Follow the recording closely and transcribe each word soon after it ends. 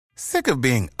Sick of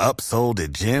being upsold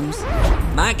at gyms?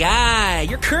 My guy,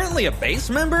 you're currently a base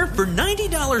member? For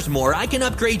 $90 more, I can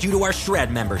upgrade you to our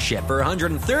Shred membership. For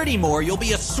 $130 more, you'll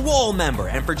be a Swole member.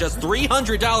 And for just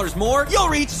 $300 more, you'll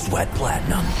reach Sweat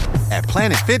Platinum. At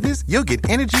Planet Fitness, you'll get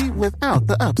energy without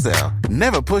the upsell.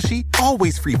 Never pushy,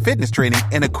 always free fitness training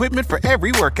and equipment for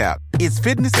every workout. It's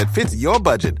fitness that fits your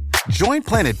budget. Join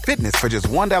Planet Fitness for just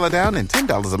 $1 down and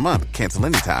 $10 a month. Cancel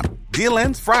anytime. Deal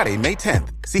ends Friday, May 10th.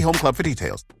 See Home Club for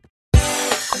details.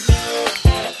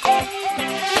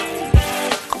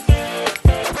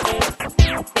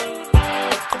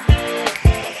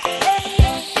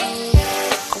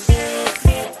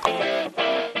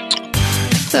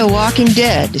 The Walking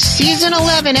Dead, Season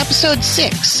 11, Episode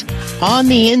 6, On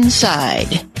the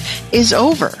Inside, is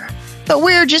over. But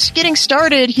we're just getting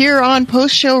started here on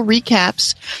post-show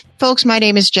recaps. Folks, my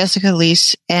name is Jessica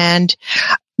Leese, and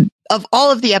of all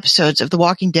of the episodes of The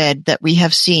Walking Dead that we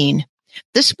have seen,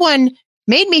 this one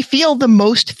made me feel the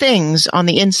most things on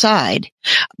the inside.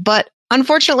 But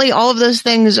unfortunately, all of those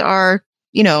things are,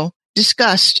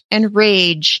 disgust and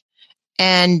rage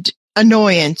and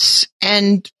annoyance,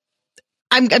 and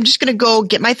I'm just going to go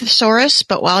get my thesaurus,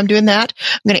 but while I'm doing that,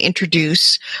 I'm going to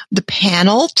introduce the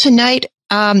panel tonight.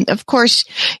 Of course,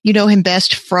 you know him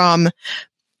best from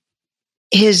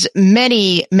his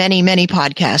many, many, many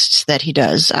podcasts that he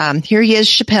does. Here he is,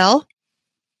 Chappelle.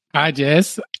 Hi,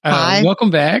 Jess. Hi. Welcome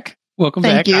back. Welcome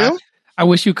back. Thank you. I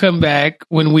wish you'd come back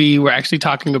when we were actually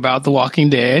talking about The Walking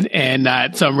Dead and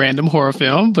not some random horror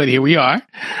film, but here we are.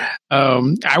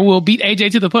 I will beat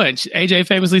AJ to the punch. AJ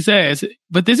famously says,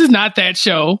 but this is not that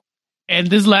show. And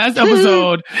this last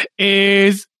episode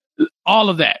is all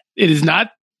of that. This is not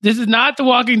The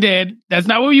Walking Dead. That's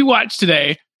not what you watched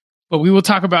today, but we will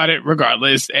talk about it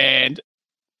regardless. And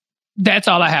that's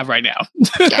all I have right now.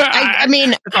 I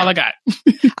mean, that's all I got.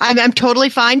 I'm totally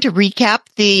fine to recap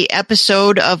the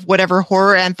episode of whatever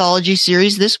horror anthology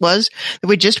series this was that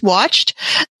we just watched.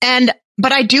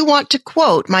 But I do want to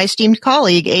quote my esteemed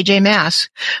colleague, AJ Mass,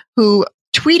 who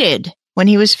tweeted when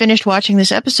he was finished watching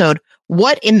this episode,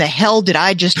 "What in the hell did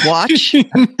I just watch?"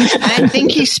 I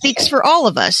think he speaks for all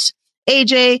of us.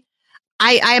 AJ,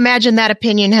 I imagine that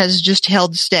opinion has just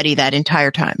held steady that entire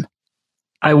time.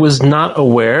 I was not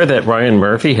aware that Ryan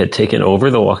Murphy had taken over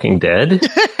The Walking Dead.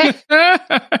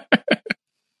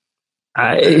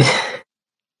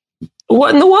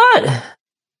 What in the what?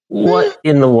 What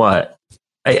in the what?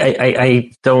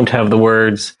 I don't have the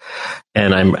words,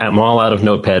 and I'm all out of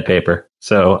notepad paper,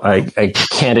 so I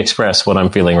can't express what I'm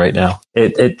feeling right now.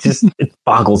 It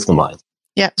boggles the mind.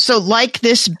 Yeah, so like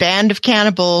this band of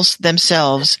cannibals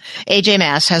themselves, AJ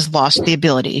Mass has lost the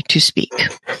ability to speak.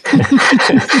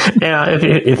 Yeah,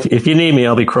 if you need me,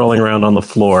 I'll be crawling around on the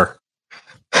floor.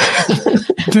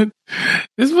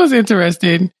 This was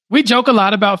interesting. We joke a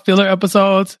lot about filler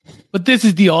episodes, but this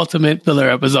is the ultimate filler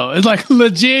episode. It's like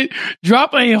legit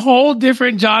drop a whole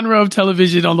different genre of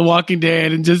television on The Walking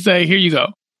Dead and just say, here you go.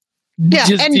 Yeah,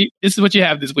 this is what you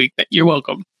have this week. You're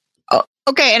welcome.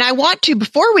 Okay, and I want to,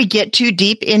 before we get too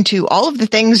deep into all of the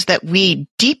things that we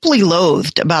deeply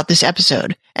loathed about this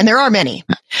episode, and there are many,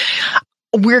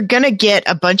 we're going to get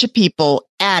a bunch of people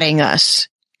adding us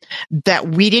that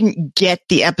we didn't get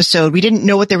the episode. We didn't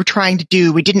know what they were trying to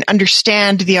do. We didn't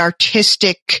understand the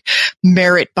artistic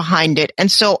merit behind it.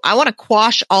 And so I want to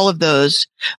quash all of those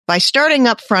by starting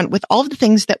up front with all of the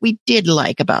things that we did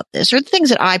like about this, or the things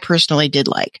that I personally did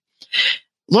like.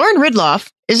 Lauren Ridloff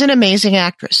is an amazing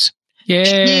actress.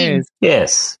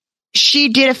 Yes. She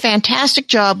did a fantastic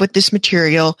job with this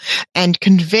material and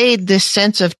conveyed this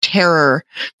sense of terror.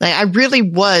 Like, I really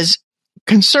was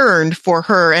concerned for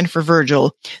her and for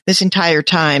Virgil this entire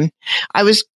time.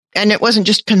 And it wasn't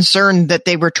just concerned that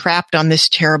they were trapped on this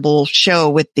terrible show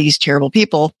with these terrible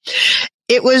people.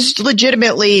 It was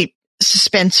legitimately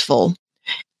suspenseful.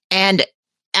 And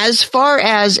as far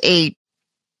as a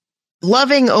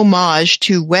loving homage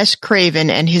to Wes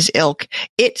Craven and his ilk,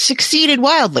 it succeeded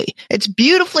wildly. It's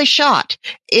beautifully shot.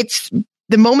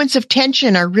 The moments of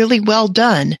tension are really well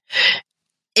done.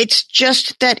 It's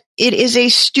just that it is a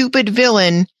stupid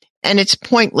villain and it's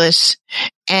pointless.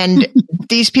 And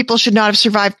these people should not have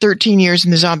survived 13 years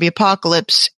in the zombie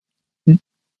apocalypse.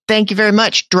 Thank you very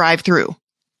much. Drive through.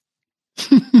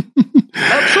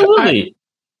 Absolutely.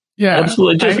 Yeah,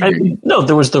 absolutely. No,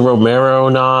 there was the Romero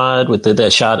nod with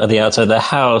that shot of the outside of the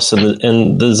house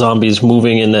and the zombies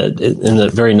moving in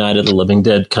that very Night of the Living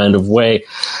Dead kind of way.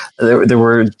 There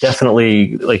were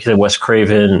definitely, like you said, Wes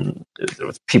Craven. There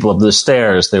was people up the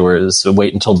stairs. There was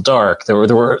Wait Until Dark. There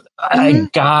were. I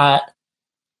got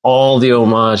all the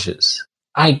homages.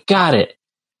 I got it.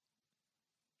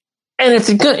 And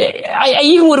it's good. I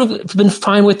even would have been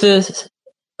fine with this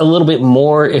a little bit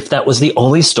more if that was the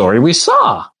only story we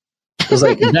saw. It was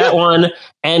like that one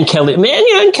and Kelly,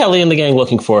 and Kelly and the gang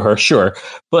looking for her, sure.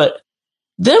 But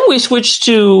then we switched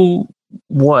to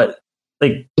what,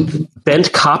 like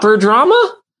bent copper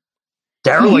drama?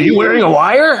 Daryl, are you wearing a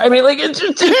wire? I mean, like, I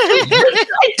didn't.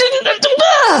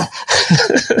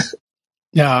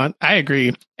 Yeah, I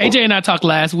agree. AJ and I talked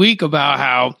last week about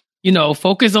how, pick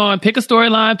a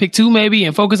storyline, pick two maybe,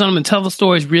 and focus on them and tell the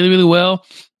stories really, really well.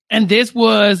 And this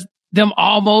was them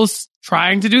almost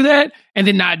trying to do that and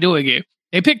then not doing it.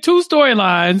 They picked two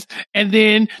storylines and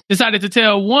then decided to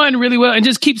tell one really well and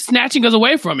just keep snatching us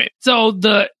away from it. So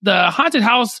the haunted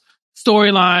house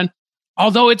storyline,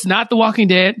 although it's not The Walking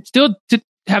Dead, still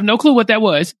have no clue what that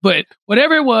was, but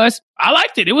whatever it was, I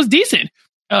liked it. It was decent.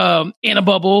 In a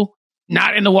bubble,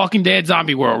 not in the Walking Dead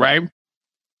zombie world, right?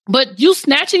 But you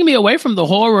snatching me away from the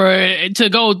horror to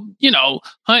go,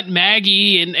 hunt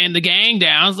Maggie and the gang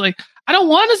down. It's like, I don't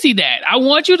want to see that. I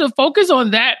want you to focus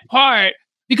on that part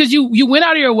because you went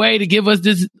out of your way to give us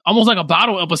this almost like a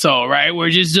bottle episode, right? Where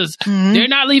just they're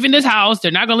not leaving this house.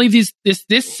 They're not going to leave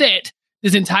this set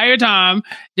this entire time.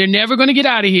 They're never going to get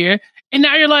out of here. And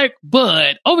now you're like,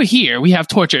 but over here we have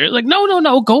torture. Like,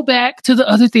 no, go back to the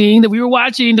other thing that we were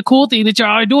watching, the cool thing that y'all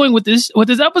are doing with this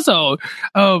episode.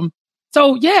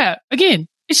 So yeah, again,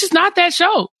 it's just not that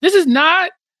show. This is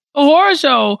not a horror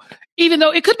show, even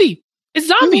though it could be. It's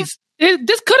zombies.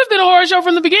 This could have been a horror show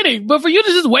from the beginning, but for you to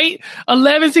just wait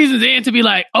 11 seasons in to be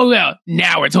like, oh yeah,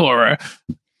 now it's horror,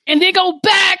 and then go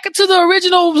back to the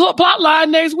original plot line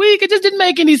next week, it just didn't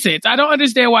make any sense. I don't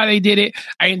understand why they did it.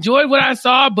 I enjoyed what I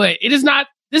saw, but this is not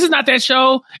that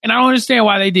show, and I don't understand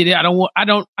why they did it. I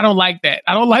don't like that.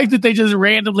 I don't like that they just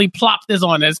randomly plopped this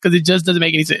on us because it just doesn't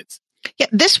make any sense. Yeah,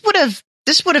 this would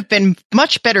have been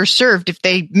much better served if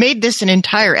they made this an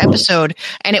entire episode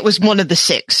and it was one of the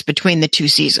 6 between the 2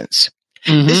 seasons.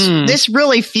 Mm-hmm. This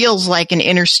really feels like an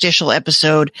interstitial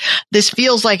episode. This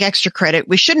feels like extra credit.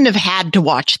 We shouldn't have had to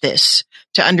watch this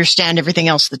to understand everything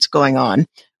else that's going on.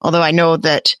 Although I know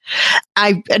that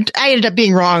I ended up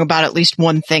being wrong about at least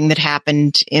one thing that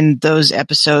happened in those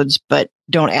episodes, but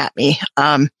don't at me.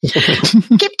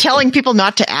 Keep telling people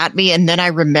not to at me, and then I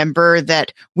remember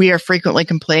that we are frequently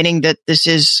complaining that this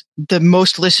is the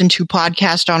most listened to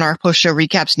podcast on our post-show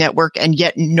recaps network, and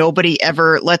yet nobody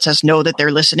ever lets us know that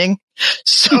they're listening.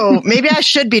 So maybe I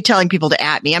should be telling people to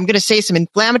at me. I'm going to say some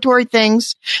inflammatory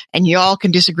things, and y'all can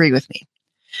disagree with me.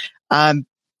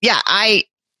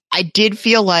 I did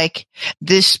feel like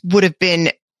this would have been,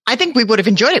 I think we would have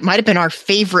enjoyed it. It might have been our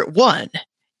favorite one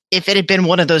if it had been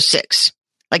one of those 6.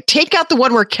 Like, take out the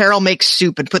one where Carol makes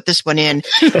soup and put this one in.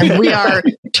 And we are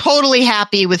totally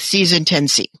happy with season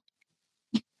 10C.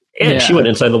 And she went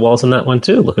inside the walls on that one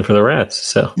too, looking for the rats.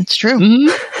 So it's true.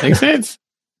 Mm-hmm. Makes sense.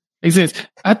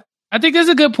 I think that's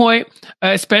a good point,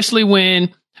 especially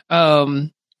when,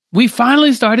 we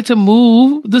finally started to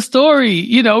move the story.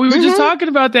 We were just talking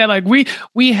about that. Like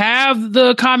we have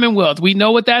the Commonwealth. We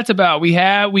know what that's about. We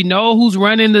know who's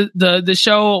running the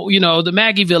show, the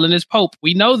Maggie villain is Pope.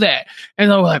 We know that. And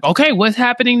so we're like, okay, what's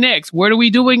happening next? What are we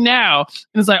doing now?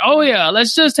 And it's like, oh yeah,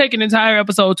 let's just take an entire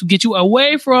episode to get you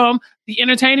away from the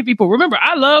entertaining people. Remember,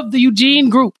 I love the Eugene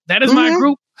group. That is my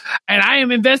group. And I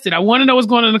am invested. I want to know what's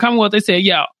going on in the Commonwealth. They said,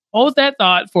 yeah, hold that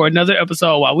thought for another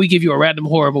episode while we give you a random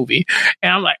horror movie.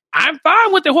 And I'm like, I'm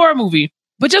fine with the horror movie,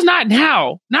 but just not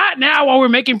now. Not now while we're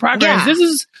making progress. Yeah. This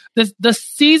is the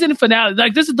season finale.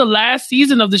 Like, this is the last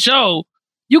season of the show.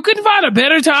 You couldn't find a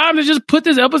better time to just put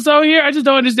this episode here? I just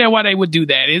don't understand why they would do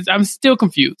that. I'm still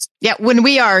confused. Yeah, when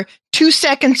we are 2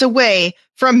 seconds away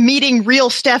from meeting real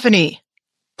Stephanie.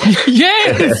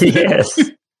 Yes.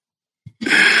 Yes.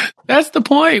 That's the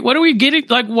point. What are we getting?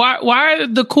 Like, why are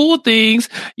the cool things,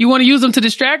 you want to use them to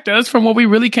distract us from what we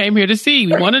really came here to see?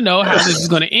 We want to know how this is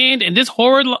going to end. And this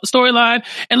horror storyline,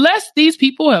 unless these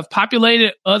people have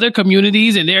populated other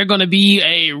communities and they're going to be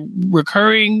a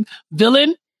recurring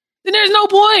villain, then there's no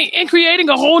point in creating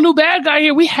a whole new bad guy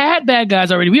here. We had bad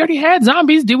guys already. We already had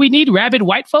zombies. Do we need rabid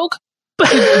white folk?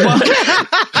 But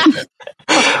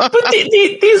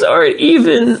these aren't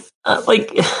even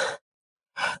like...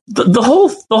 The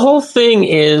whole thing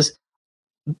is,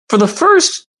 for the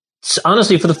first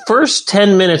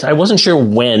 10 minutes, I wasn't sure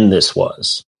when this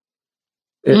was.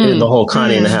 In the whole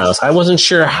Connie in the house. I wasn't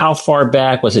sure how far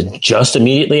back. Was it just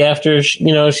immediately after, she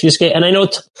escaped? And I know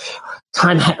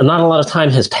not a lot of time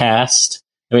has passed.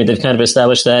 I mean, they've kind of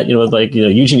established that,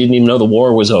 Eugene didn't even know the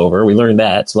war was over. We learned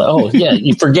that. It's like, oh yeah,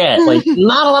 you forget. Like,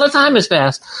 not a lot of time has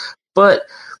passed. But,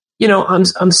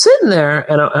 I'm sitting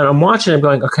there and I'm watching. I'm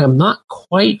going, okay, I'm not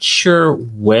quite sure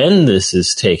when this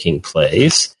is taking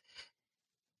place,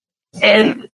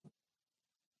 and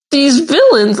these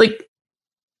villains, like,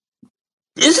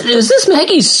 is this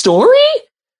Maggie's story?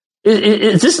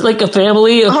 Is this like a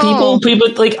family of people?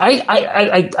 Like,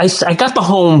 I got the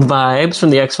home vibes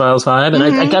from the X-Files vibe, and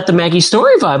I got the Maggie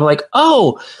story vibe. I'm like,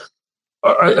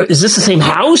 is this the same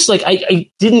house? Like,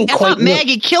 I didn't I quite thought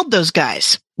Maggie killed those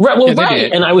guys. Right. Well,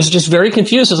 right. And I was just very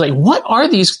confused. I was like, what are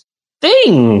these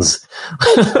things?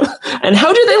 And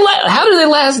how do they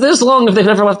last this long if they've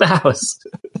never left the house?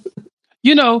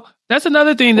 That's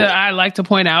another thing that I like to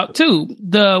point out too.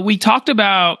 We talked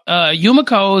about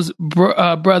Yumiko's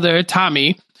brother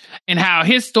Tommy, and how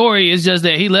his story is just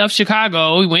that he left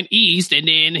Chicago, he went east, and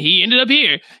then he ended up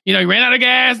here. He ran out of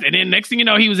gas, and then next thing you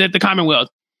know, he was at the Commonwealth.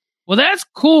 Well, that's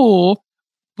cool,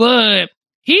 but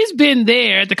he's been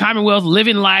there at the Commonwealth,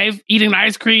 living life, eating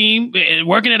ice cream,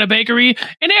 working at a bakery,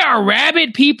 and there are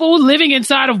rabid people living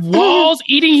inside of walls,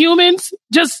 eating humans.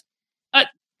 Just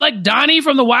like Donnie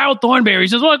from the Wild Thornberrys,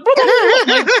 just like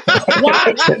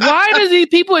why does these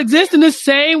people exist in the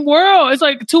same world? It's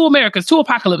like two Americas, two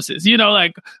apocalypses.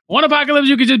 Like one apocalypse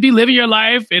you could just be living your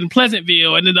life in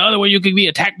Pleasantville, and then the other one you could be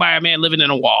attacked by a man living in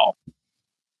a wall.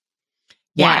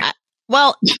 Yeah. Why?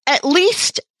 Well, at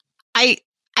least I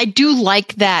do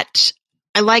like that.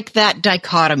 I like that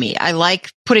dichotomy. I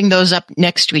like putting those up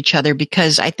next to each other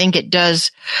because I think it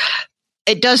does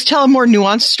tell a more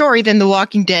nuanced story than The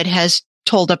Walking Dead has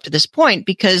told up to this point,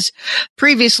 because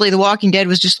previously The Walking Dead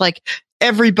was just like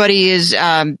everybody is,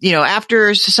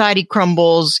 after society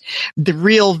crumbles, the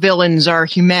real villains are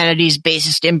humanity's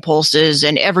basest impulses,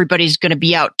 and everybody's going to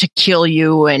be out to kill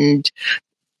you and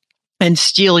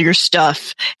steal your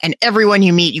stuff, and everyone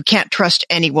you meet, you can't trust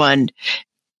anyone.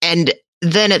 And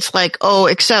then it's like,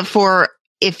 except for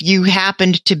if you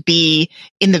happened to be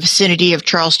in the vicinity of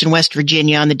Charleston, West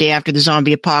Virginia on the day after the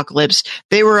zombie apocalypse,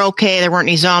 they were okay. There weren't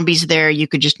any zombies there. You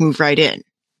could just move right in.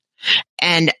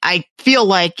 And I feel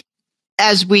like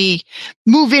as we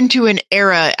move into an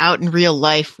era out in real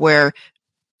life where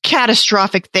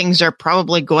catastrophic things are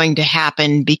probably going to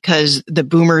happen because the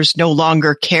boomers no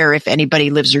longer care if anybody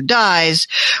lives or dies,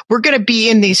 we're going to be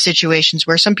in these situations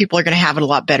where some people are going to have it a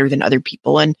lot better than other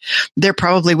people. And there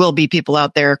probably will be people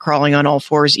out there crawling on all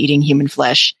fours eating human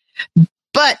flesh.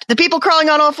 But the people crawling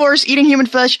on all fours eating human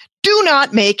flesh do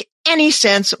not make any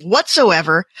sense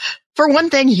whatsoever. For one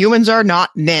thing, humans are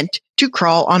not meant to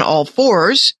crawl on all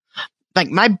fours. Like,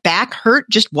 my back hurt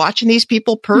just watching these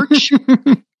people perch.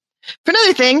 For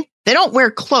another thing, they don't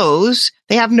wear clothes.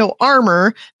 They have no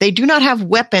armor. They do not have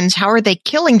weapons. How are they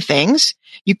killing things?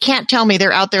 You can't tell me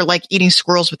they're out there like eating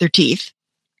squirrels with their teeth.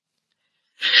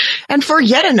 And for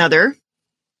yet another,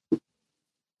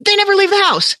 they never leave the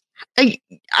house. I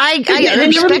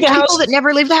respect people that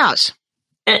never leave the house.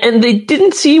 And they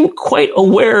didn't seem quite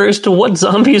aware as to what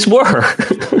zombies were.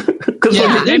 Because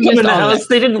when they did come in the house,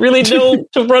 they didn't really know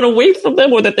to run away from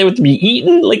them or that they would be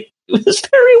eaten. Like, it was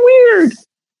very weird.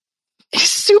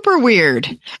 Super weird.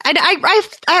 And I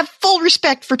have full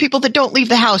respect for people that don't leave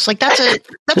the house. Like, that's a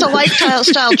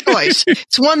lifestyle choice.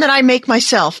 It's one that I make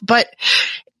myself. But,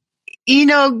 you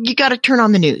got to turn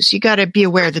on the news. You got to be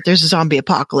aware that there's a zombie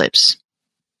apocalypse.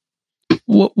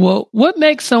 Well, what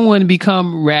makes someone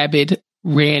become rabid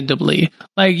randomly?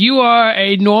 Like, you are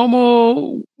a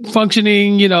normal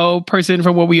functioning, person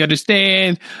from what we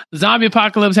understand. The zombie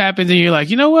apocalypse happens and you're like,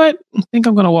 you know what? I think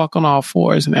I'm going to walk on all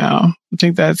fours now. I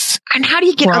think that's... And how do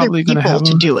you get other people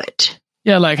to do it?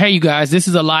 Yeah, like, hey, you guys, this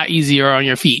is a lot easier on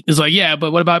your feet. It's like, yeah,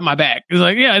 but what about my back? It's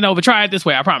like, yeah, no, but try it this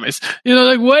way, I promise.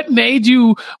 Like, what made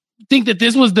you think that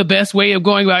this was the best way of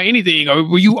going about anything? Or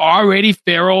were you already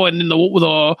feral and then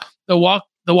the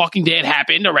Walking Dead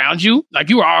happened around you? Like,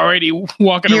 you were already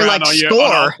walking around like on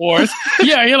all fours.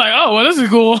 Yeah, you're like, oh, well, this is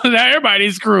cool. Now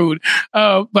everybody's screwed.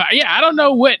 But yeah, I don't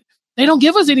know what... They don't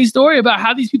give us any story about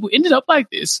how these people ended up like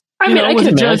this. I can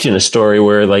imagine a story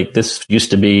where, like, this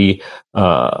used to be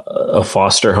a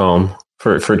foster home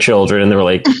for children, and there were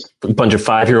like a bunch of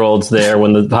 5-year-olds there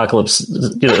when the apocalypse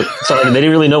started. They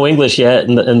didn't really know English yet,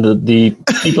 and the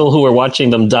people who were watching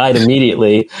them died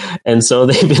immediately, and so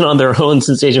they've been on their own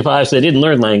since age of 5, so they didn't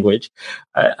learn language.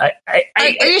 Are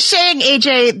you saying,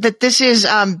 AJ, that this is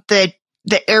the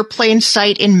airplane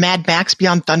site in Mad Max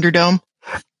Beyond Thunderdome?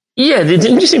 Yeah,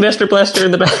 didn't you see Master Blaster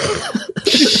in the back?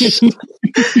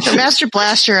 The Master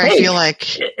Blaster, I feel like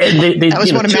that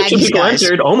was one of Maggie's guys.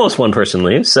 Entered, almost one person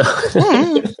leaves. So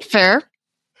fair.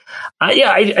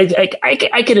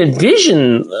 I can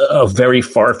envision a very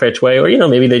far-fetched way, or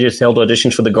maybe they just held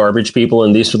auditions for the garbage people,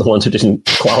 and these were the ones who didn't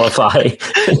qualify.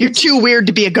 You're too weird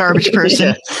to be a garbage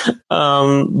person.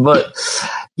 But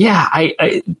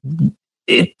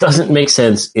it doesn't make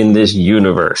sense in this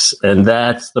universe, and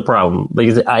that's the problem.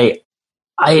 Because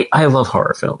I love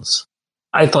horror films.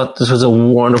 I thought this was a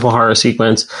wonderful horror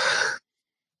sequence.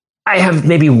 I have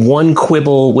maybe one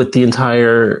quibble with the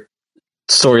entire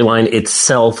storyline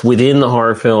itself within the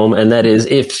horror film, and that is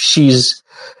if she's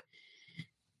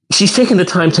taken the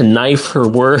time to knife her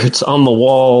words on the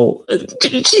wall.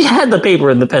 She had the paper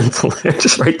and the pencil there.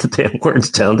 Just write the damn words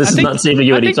down. This is not saving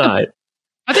you any time.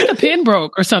 I think the pen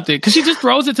broke or something because she just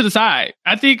throws it to the side.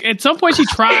 I think at some point she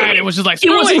tried and was just like, it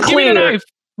wasn't clear.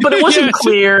 But it wasn't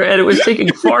clear, and it was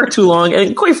taking far too long.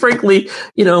 And quite frankly,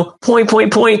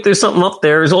 point, there's something up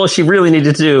there is all she really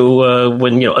needed to do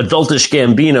when, adultish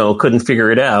Gambino couldn't figure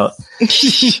it out.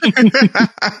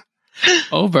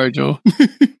 Oh, Virgil.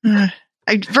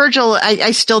 Virgil,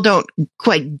 I still don't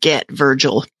quite get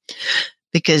Virgil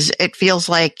because it feels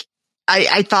like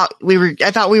I thought we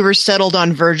were settled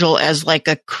on Virgil as like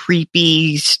a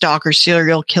creepy stalker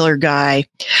serial killer guy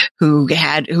who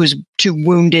was too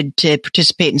wounded to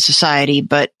participate in society,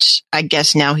 but I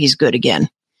guess now he's good again.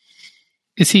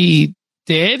 Is he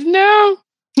dead now?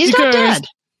 He's not dead.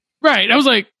 Right. I was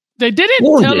like, they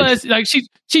didn't tell us, like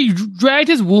she dragged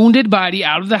his wounded body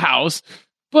out of the house,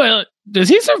 but does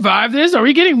he survive this? Are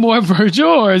we getting more Virgil,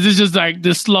 or is this just like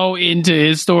the slow into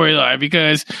his storyline?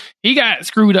 Because he got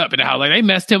screwed up in the house. Like they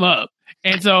messed him up.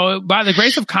 And so by the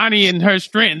grace of Connie and her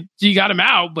strength, she got him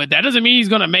out, but that doesn't mean he's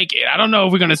going to make it. I don't know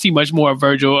if we're going to see much more of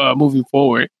Virgil moving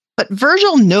forward. But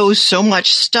Virgil knows so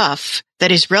much stuff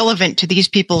that is relevant to these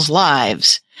people's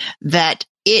lives that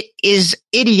it is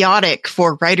idiotic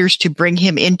for writers to bring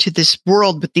him into this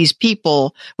world with these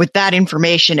people with that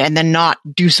information and then not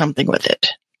do something with it.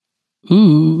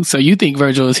 Ooh, so you think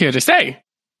Virgil is here to stay?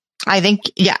 I think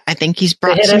he's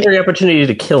brought. They had every opportunity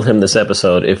to kill him this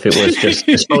episode if it was just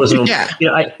dispose of him.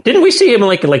 Yeah. Didn't we see him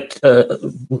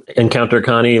encounter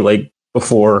Connie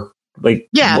before? He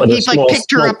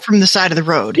picked her up from the side of the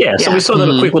road. Yeah, so we saw that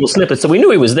a quick little snippet. So we knew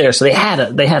he was there. So they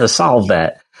had to solve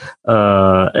that.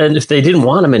 And if they didn't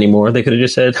want him anymore, they could have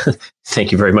just said,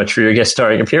 "Thank you very much for your guest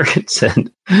starring appearance."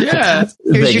 And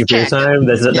thank you for your time.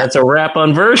 That's a wrap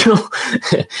on Virgil.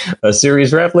 A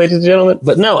series wrap, ladies and gentlemen.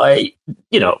 But no,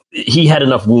 he had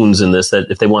enough wounds in this that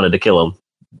if they wanted to kill him,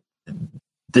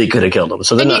 they could have killed him.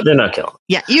 So they're not killing him.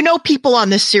 Yeah, people on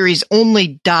this series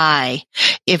only die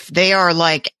if they are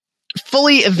like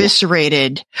fully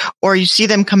eviscerated, or you see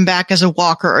them come back as a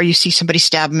walker, or you see somebody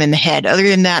stab them in the head. Other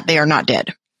than that, they are not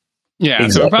dead. Yeah,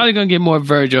 exactly. So we're probably going to get more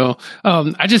Virgil.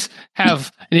 I just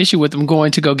have an issue with them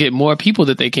going to go get more people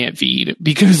that they can't feed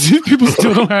because people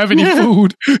still don't have any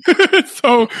food.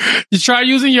 So you try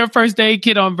using your first aid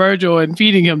kit on Virgil and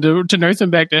feeding him to nurse him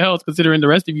back to health, considering the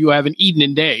rest of you haven't eaten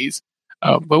in days.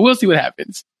 But we'll see what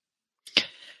happens.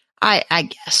 I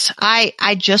guess.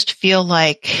 I just feel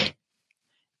like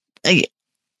I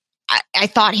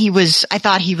thought he was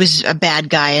a bad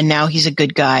guy, and now he's a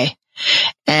good guy.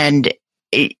 And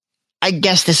I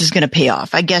guess this is going to pay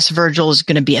off. I guess Virgil is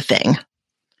going to be a thing.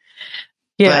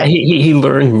 Yeah, he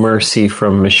learned mercy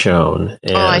from Michonne.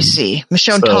 I see.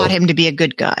 Michonne taught him to be a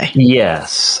good guy.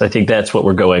 Yes, I think that's what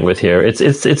we're going with here. It's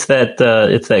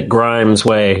that Grimes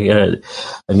way. I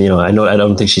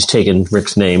don't think she's taken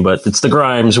Rick's name, but it's the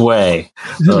Grimes way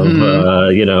of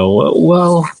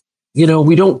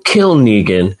we don't kill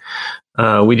Negan.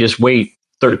 We just wait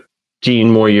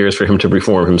 13 more years for him to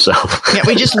reform himself. Yeah,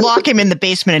 we just lock him in the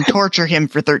basement and torture him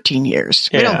for 13 years.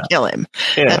 We don't kill him.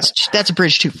 Yeah. That's a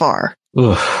bridge too far.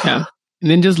 Yeah.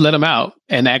 And then just let him out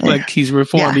and act like he's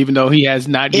reformed, even though he has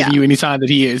not given you any sign that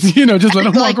he is. Just let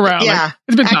him walk around. Yeah.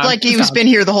 It's been act like he's been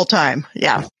here the whole time.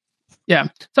 Yeah. Yeah.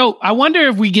 So I wonder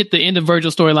if we get the end of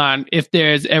Virgil's storyline, if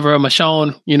there's ever a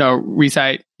Michonne,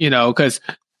 recite, because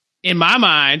in my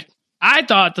mind, I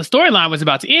thought the storyline was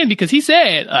about to end because he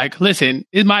said, listen,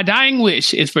 my dying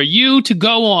wish is for you to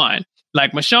go on.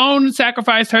 Like Michonne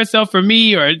sacrificed herself for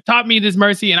me or taught me this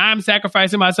mercy, and I'm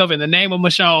sacrificing myself in the name of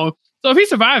Michonne. So if he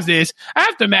survives this, I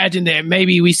have to imagine that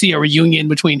maybe we see a reunion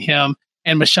between him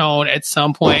and Michonne at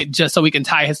some point, just so we can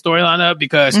tie his storyline up.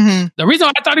 Because the reason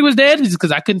I thought he was dead is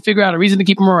because I couldn't figure out a reason to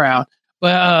keep him around.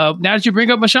 But now that you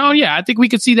bring up Michonne, I think we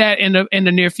could see that in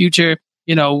the near future.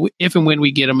 If and when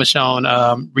we get a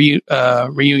Michonne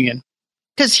reunion.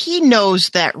 Because he knows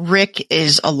that Rick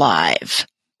is alive,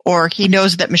 or he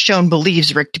knows that Michonne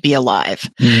believes Rick to be alive.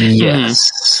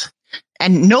 Yes.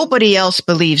 And nobody else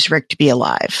believes Rick to be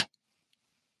alive.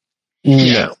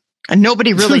 No. And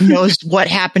nobody really knows what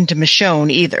happened to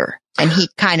Michonne either. And he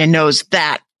kind of knows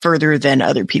that further than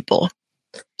other people.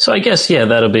 So I guess, yeah,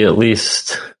 that'll be at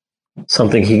least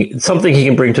something he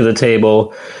can bring to the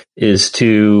table, is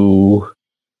to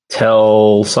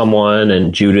tell someone,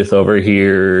 and Judith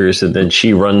overhears, and then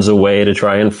she runs away to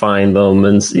try and find them.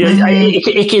 And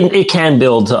it can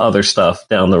build to other stuff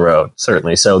down the road,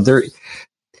 certainly. So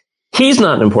he's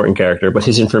not an important character, but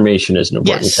his information is an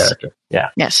important character. Yeah.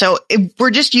 Yeah. So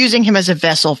we're just using him as a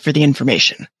vessel for the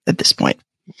information at this point.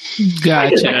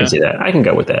 Gotcha. I can see that. I can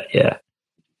go with that. Yeah.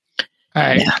 All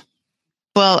right. Yeah.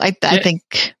 Well, I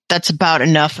think that's about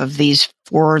enough of these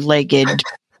four-legged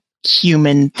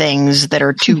human things that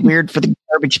are too weird for the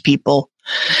garbage people.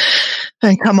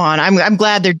 And come on, I'm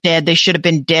glad they're dead. They should have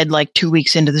been dead like 2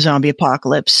 weeks into the zombie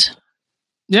apocalypse.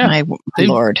 Yeah. My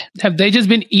Lord. Have they just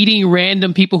been eating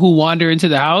random people who wander into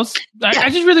the house? I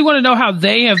just really want to know how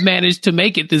they have managed to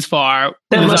make it this far.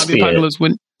 That must be apocalypse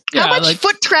it. How much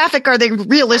foot traffic are they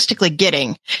realistically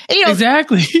getting? And,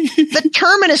 exactly. The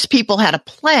Terminus people had a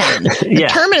plan. The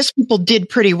Terminus people did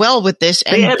pretty well with this,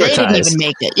 and they didn't even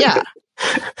make it. Yeah.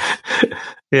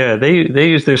 Yeah, they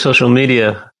use their social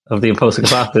media of the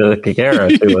post-apocalyptic era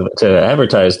to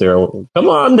advertise their, come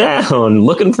on down,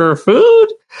 looking for food?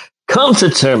 Come to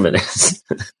Terminus.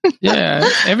 Yeah,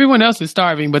 everyone else is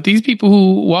starving, but these people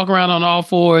who walk around on all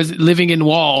fours living in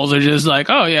walls are just like,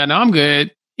 oh yeah, no, I'm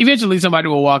good. Eventually somebody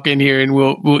will walk in here and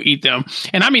we'll eat them.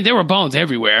 And I mean, there were bones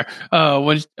everywhere.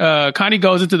 When Connie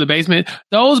goes into the basement,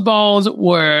 those bones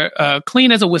were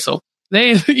clean as a whistle.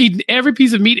 They eaten every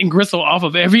piece of meat and gristle off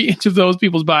of every inch of those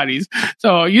people's bodies.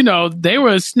 So, they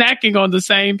were snacking on the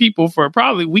same people for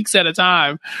probably weeks at a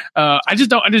time. I just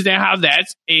don't understand how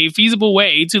that's a feasible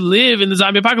way to live in the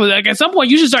zombie apocalypse. Like, at some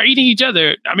point, you should start eating each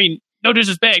other. I mean, no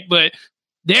disrespect, but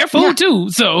they're food too.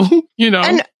 So,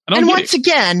 And once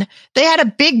again, they had a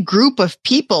big group of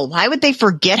people. Why would they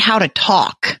forget how to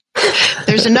talk?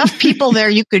 There's enough people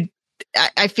there.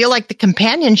 I feel like the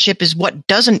companionship is what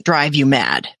doesn't drive you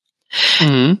mad.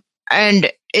 Mm-hmm.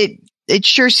 And it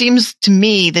sure seems to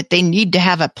me that they need to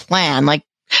have a plan.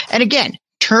 And again,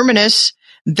 Terminus,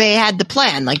 they had the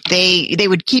plan. Like they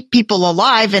would keep people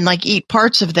alive and eat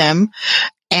parts of them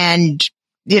and,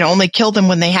 only kill them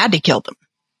when they had to kill them.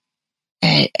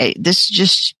 This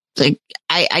just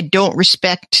I don't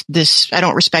respect this. I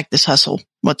don't respect this hustle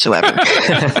whatsoever.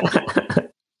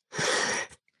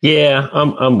 Yeah,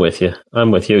 I'm with you.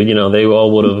 They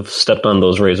all would have stepped on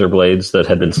those razor blades that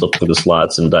had been slipped through the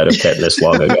slots and died of tetanus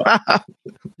long ago.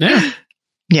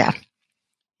 Yeah.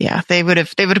 They would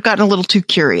have gotten a little too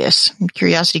curious.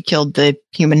 Curiosity killed the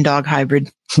human dog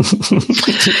hybrid.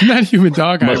 Not human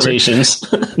dog hybrid. Mutations.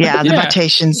 Yeah, the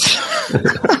mutations.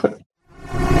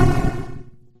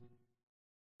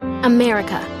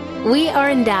 America. We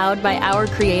are endowed by our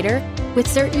Creator with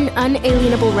certain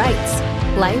unalienable rights: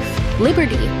 life,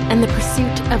 liberty, and the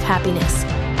pursuit of happiness.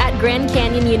 At Grand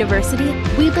Canyon University,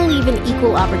 we believe in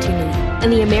equal opportunity,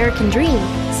 and the American dream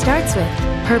starts with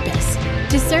purpose.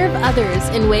 To serve others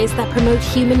in ways that promote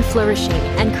human flourishing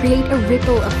and create a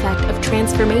ripple effect of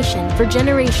transformation for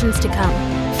generations to come.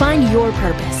 Find your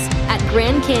purpose at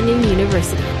Grand Canyon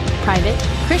University. Private,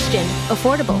 Christian,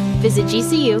 affordable. Visit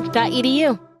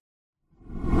gcu.edu.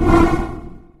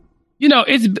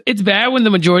 It's bad when the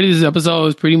majority of this episode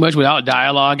is pretty much without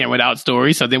dialogue and without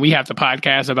story. So then we have to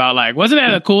podcast about wasn't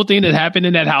that a cool thing that happened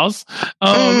in that house?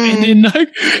 And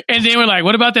then we're like,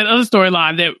 what about that other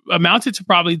storyline that amounted to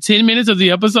probably 10 minutes of the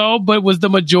episode, but was the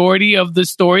majority of the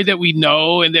story that we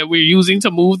know and that we're using to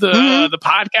move the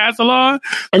podcast along?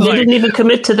 And they didn't even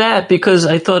commit to that, because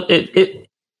I thought it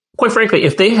quite frankly,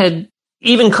 if they had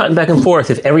even cutting back and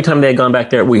forth, if every time they had gone back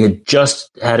there, we had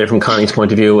just had it from Connie's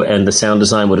point of view and the sound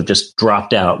design would have just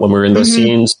dropped out when we were in those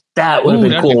scenes, that would have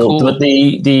been cool. But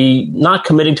the not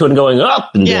committing to it and going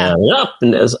up and down, up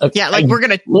and down. We're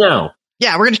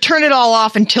going to turn it all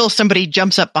off until somebody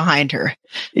jumps up behind her.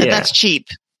 That's cheap.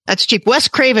 That's cheap. Wes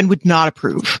Craven would not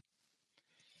approve.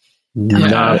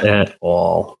 Not at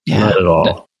all. Not at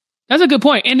all. That's a good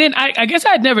point. And then I guess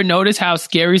I'd never noticed how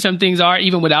scary some things are,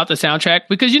 even without the soundtrack.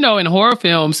 Because, in horror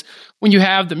films, when you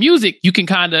have the music, you can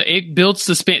it builds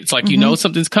suspense. Like,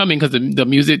 something's coming because the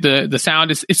music, the sound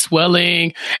is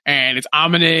swelling and it's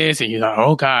ominous and you're like,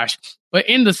 oh gosh. But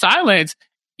in the silence,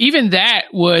 even that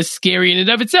was scary in and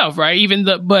of itself, right?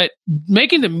 But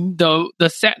making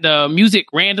the music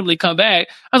randomly come back,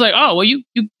 I was like, oh, well, you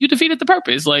defeated the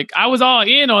purpose. Like, I was all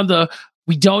in on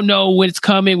we don't know when it's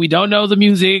coming. We don't know the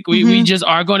music. We just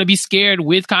are going to be scared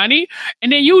with Connie.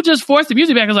 And then you just force the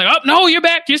music back. It's like, oh, no, you're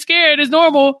back. You're scared. It's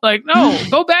normal. Like, no,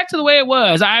 go back to the way it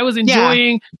was. I was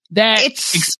enjoying that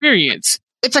experience.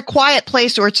 it's a quiet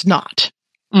place or it's not.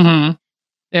 Mm-hmm.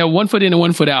 Yeah, 1 foot in and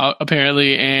 1 foot out,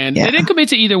 apparently. And they didn't commit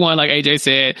to either one, like AJ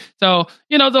said. So,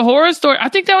 the horror story, I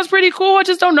think that was pretty cool. I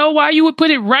just don't know why you would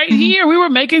put it right here. We were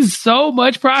making so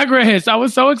much progress. I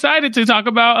was so excited to talk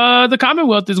about the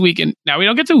Commonwealth this week, and now we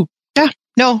don't get to. Yeah,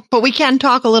 no, but we can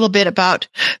talk a little bit about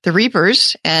the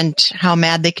Reapers and how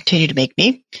mad they continue to make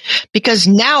me. Because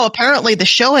now apparently the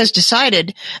show has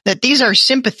decided that these are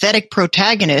sympathetic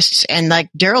protagonists and like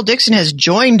Daryl Dixon has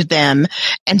joined them.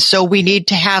 And so we need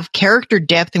to have character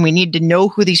depth and we need to know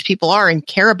who these people are and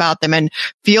care about them and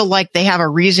feel like they have a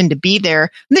reason to be there.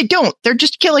 And they don't. They're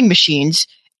just killing machines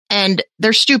and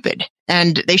they're stupid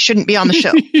and they shouldn't be on the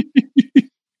show.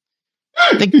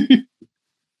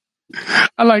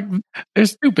 I like, they're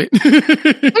stupid.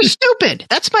 They're stupid.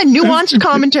 That's my nuanced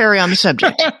commentary on the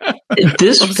subject.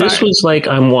 This was like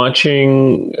I'm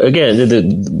watching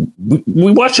again.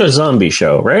 We watched a zombie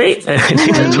show, right? I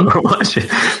think that's what we're watching.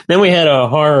 Then we had a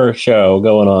horror show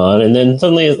going on, and then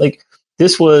suddenly, like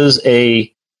this was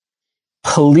a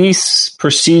police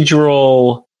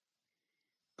procedural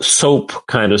soap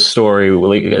kind of story,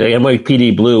 like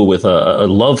NYPD Blue with a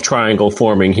love triangle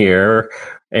forming here,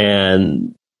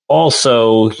 and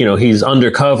also, he's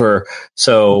undercover,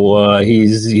 so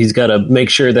he's got to make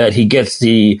sure that he gets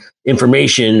the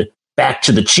information back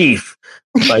to the chief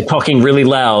by talking really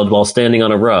loud while standing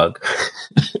on a rug.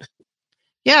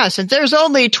 Yeah, since there's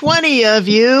only 20 of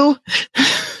you.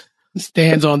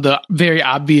 Stands on the very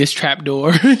obvious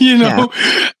trapdoor, Yeah.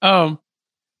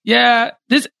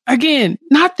 This, again,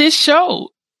 not this show.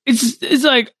 It's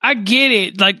like, I get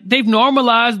it. Like, they've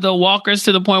normalized the walkers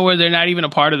to the point where they're not even a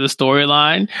part of the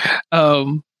storyline.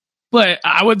 But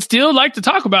I would still like to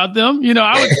talk about them.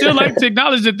 I would still like to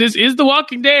acknowledge that this is The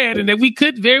Walking Dead and that we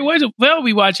could very well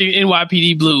be watching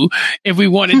NYPD Blue if we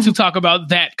wanted to talk about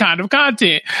that kind of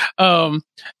content.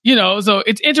 So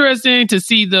it's interesting to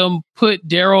see them put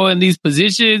Daryl in these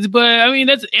positions, but I mean,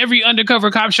 that's every undercover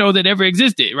cop show that ever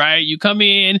existed, right? You come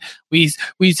in, we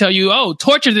tell you, oh,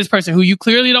 torture this person who you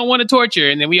clearly don't want to torture.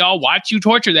 And then we all watch you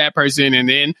torture that person. And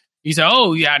then you say,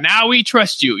 oh, yeah, now we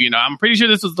trust you. I'm pretty sure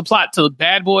this was the plot to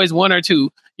Bad Boys 1 or 2.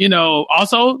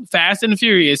 Also Fast and the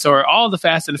Furious or all the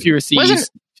Fast and the Furious seasons.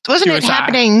 Wasn't it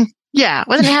happening? Yeah.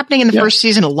 Wasn't it happening in the first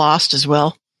season of Lost as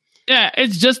well? Yeah.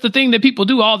 It's just the thing that people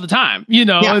do all the time.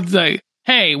 It's like,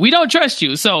 hey, we don't trust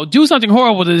you. So do something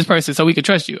horrible to this person so we can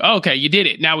trust you. Okay, you did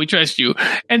it. Now we trust you.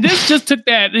 And this just took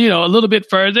that, a little bit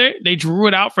further. They drew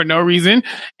it out for no reason.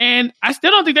 And I still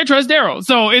don't think they trust Daryl.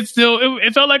 So it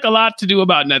felt like a lot to do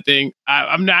about nothing.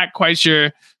 I'm not quite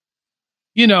sure,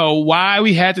 why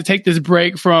we had to take this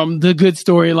break from the good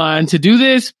storyline to do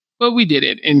this, but we did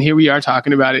it. And here we are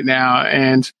talking about it now.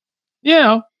 And,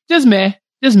 just meh.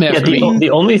 Just meh for me. The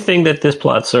only thing that this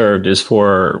plot served is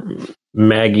for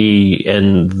Maggie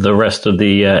and the rest of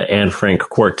the Anne Frank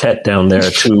quartet down there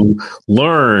to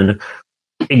learn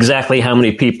exactly how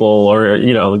many people, or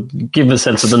give a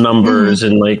sense of the numbers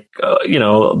and the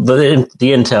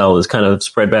intel is kind of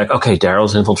spread back. Okay,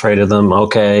 Daryl's infiltrated them.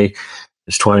 Okay,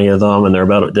 there's 20 of them, and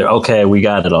they're okay. We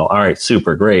got it all. All right,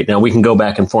 super great. Now we can go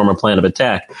back and form a plan of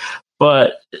attack.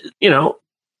 But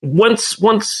once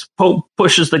Pope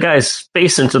pushes the guy's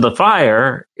face into the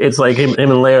fire, it's like him and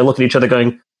Leia look at each other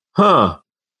going,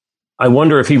 I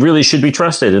wonder if he really should be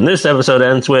trusted. And this episode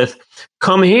ends with,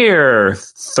 come here,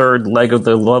 third leg of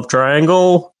the love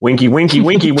triangle, winky, winky,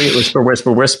 winky, wait, whisper,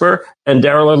 whisper, whisper. And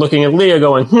Daryl are looking at Leia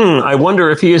going, I wonder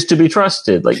if he is to be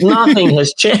trusted. Like, nothing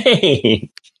has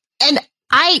changed. And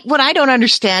what I don't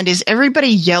understand is everybody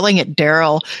yelling at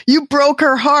Daryl, you broke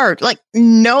her heart. Like,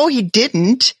 no, he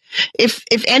didn't. If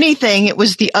anything, it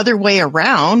was the other way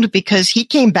around because he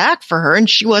came back for her and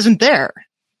she wasn't there.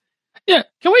 Yeah.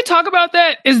 Can we talk about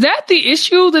that? Is that the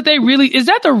issue that is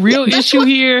that the real issue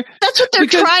here? That's what they're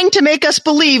trying to make us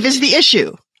believe is the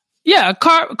issue. Yeah.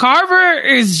 Carver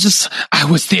is just, I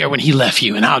was there when he left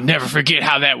you and I'll never forget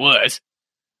how that was.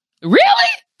 Really?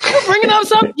 You're bringing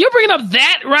up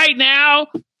that right now?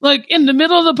 Like in the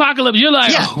middle of the apocalypse, you're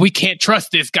like, oh, we can't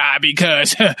trust this guy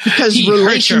because he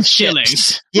hurt your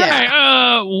feelings. Yeah.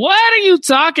 Right, what are you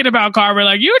talking about, Carver?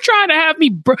 Like, you're trying to have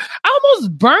me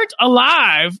almost burnt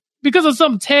alive because of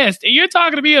some test. And you're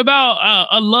talking to me about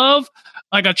a love,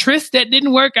 like a tryst that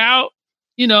didn't work out.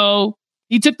 He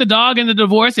took the dog in the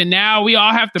divorce and now we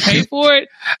all have to pay for it.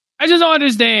 I just don't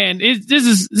understand. This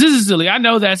is silly. I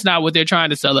know that's not what they're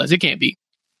trying to sell us. It can't be.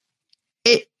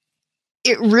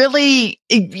 It really,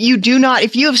 you do not,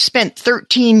 if you have spent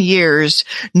 13 years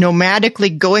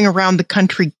nomadically going around the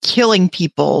country killing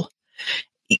people,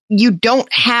 you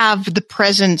don't have the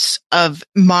presence of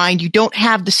mind. You don't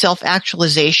have the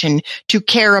self-actualization to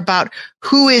care about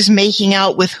who is making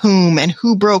out with whom and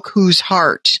who broke whose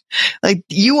heart. Like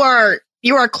you are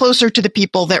closer to the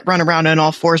people that run around on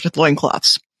all fours with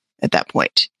loincloths at that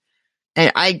point.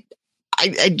 And I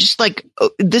just like,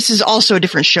 this is also a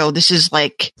different show. This is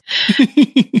like,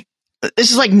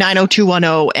 this is like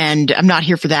 90210, and I'm not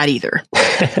here for that either.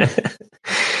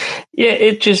 Yeah,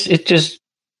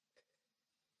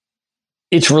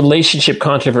 it's relationship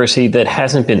controversy that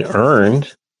hasn't been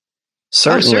earned.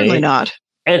 Certainly, certainly not.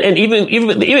 And even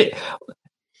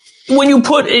when you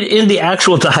put it in the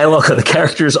actual dialogue of the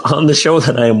characters on the show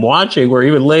that I am watching, where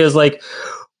even Leia's like,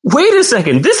 wait a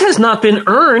second, this has not been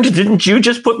earned. Didn't you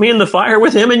just put me in the fire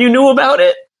with him and you knew about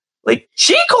it? Like,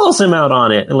 she calls him out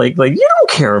on it. And like, you don't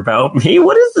care about me.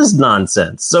 What is this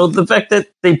nonsense? So the fact that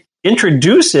they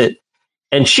introduce it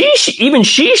and she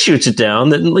shoots it down,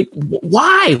 then like,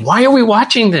 why? Why are we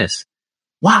watching this?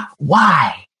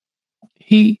 Why?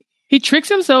 He tricks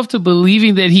himself to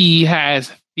believing that he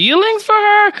has feelings for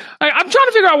her. Like, I'm trying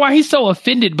to figure out why he's so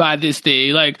offended by this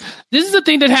thing. Like, this is a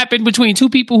thing that happened between two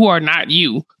people who are not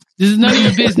you. This is none of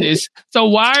your business. So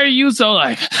why are you so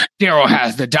like, Daryl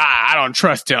has to die, I don't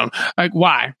trust him? Like,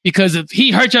 why? Because if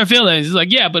he hurt your feelings. It's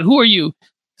like, yeah, but who are you?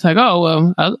 It's like, oh,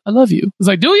 well, I love you. It's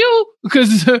like, do you?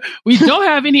 Because we don't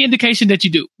have any indication that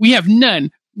you do. We have none.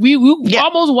 We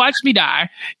almost watched me die.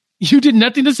 You did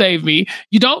nothing to save me.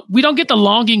 We don't get the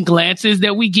longing glances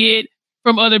that we get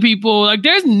from other people. Like,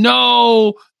 there's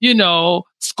no,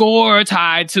 score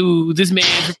tied to this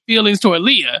man's feelings toward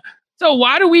Leah. So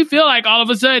why do we feel like all of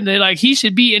a sudden that like he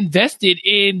should be invested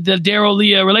in the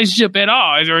Daryl-Leah relationship at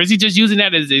all? Or is he just using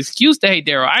that as an excuse to hate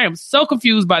Daryl? I am so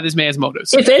confused by this man's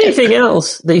motives. If anything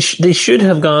else, they should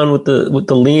have gone with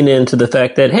the lean into the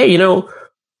fact that, hey,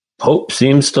 Pope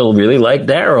seems to really like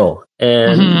Daryl.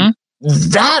 And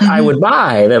that I would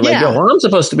buy. That like, I'm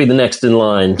supposed to be the next in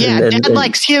line. Yeah, Dad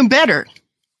likes him better.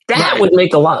 That would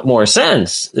make a lot more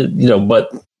sense,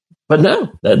 but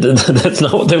no, that's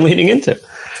not what they're leaning into.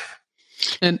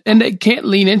 And they can't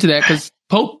lean into that because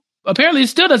Pope apparently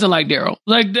still doesn't like Daryl.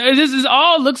 Like, this is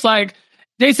all looks like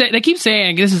they keep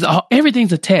saying this is all,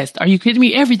 everything's a test. Are you kidding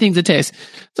me? Everything's a test.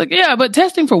 It's like, yeah, but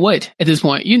testing for what at this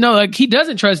point? Like he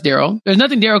doesn't trust Daryl. There's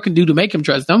nothing Daryl can do to make him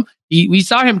trust him. We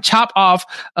saw him chop off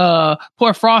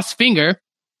poor Frost's finger,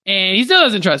 and he still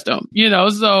doesn't trust him.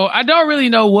 So I don't really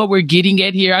know what we're getting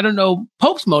at here. I don't know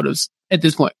Pope's motives at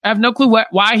this point. I have no clue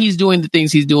why he's doing the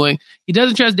things he's doing. He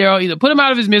doesn't trust Daryl. Either put him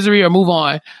out of his misery or move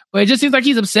on. But it just seems like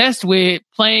he's obsessed with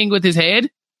playing with his head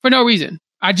for no reason.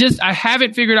 I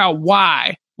haven't figured out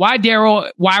why. Why Daryl?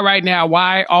 Why right now?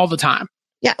 Why all the time?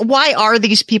 Yeah. Why are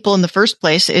these people in the first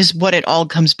place is what it all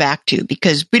comes back to,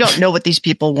 because we don't know what these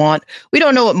people want. We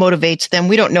don't know what motivates them.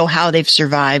 We don't know how they've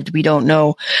survived. We don't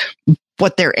know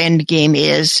what their end game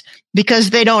is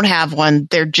because they don't have one.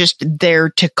 They're just there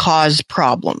to cause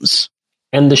problems.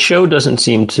 And the show doesn't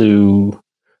seem to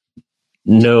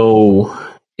know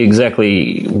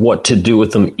exactly what to do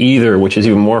with them either, which is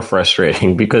even more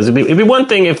frustrating because it'd be one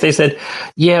thing if they said,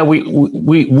 yeah,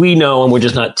 we know and we're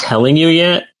just not telling you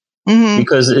yet.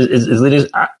 Because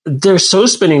they're so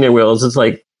spinning their wheels. It's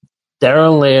like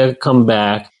Daryl and Leia come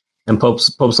back and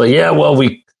Pope's like, yeah, well,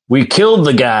 we killed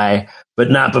the guy, but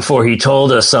not before he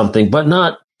told us something, but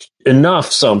not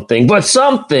enough something, but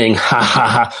something. Ha ha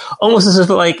ha. Almost as if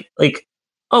like,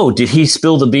 oh, did he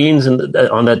spill the beans on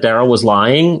that Daryl was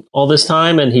lying all this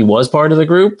time and he was part of the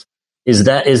group? Is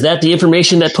that the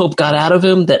information that Pope got out of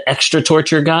him, that extra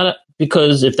torture got?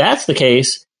 Because if that's the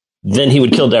case, then he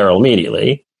would kill Daryl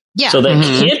immediately. Yeah. So that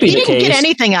can't be the case. He didn't get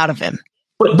anything out of him.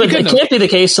 But it can't be the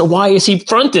case. So why is he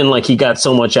fronting like he got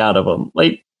so much out of him?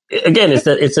 Like, again, it's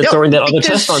throwing that other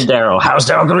test on Daryl. How's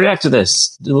Daryl going to react to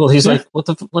this? Well, he's like, what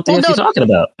the heck are you talking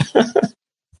about?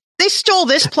 They stole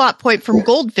this plot point from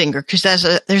Goldfinger because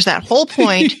there's that whole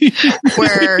point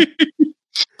where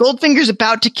Goldfinger's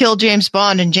about to kill James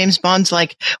Bond and James Bond's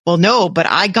like, well, no, but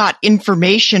I got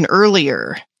information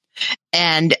earlier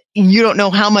and you don't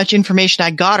know how much information I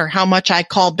got or how much I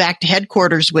called back to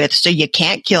headquarters with. So you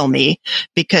can't kill me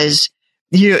because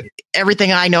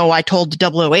everything I know, I told to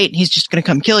 008 and he's just going to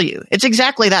come kill you. It's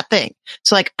exactly that thing.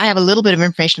 So like, I have a little bit of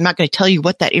information. I'm not going to tell you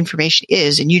what that information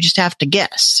is and you just have to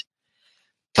guess.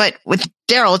 But with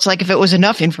Daryl, it's like if it was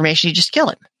enough information, you just kill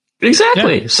him.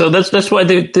 Exactly. Yeah. So that's why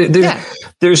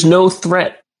there's no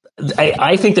threat.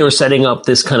 I think they were setting up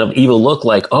this kind of evil look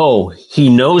like, oh, he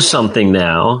knows something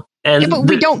now. And but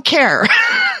we don't care.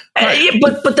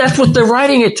 But that's what they're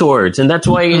writing it towards. And that's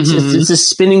why it's this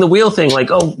spinning the wheel thing.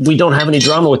 Like, oh, we don't have any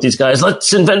drama with these guys.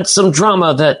 Let's invent some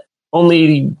drama that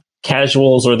only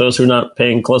casuals or those who are not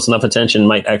paying close enough attention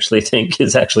might actually think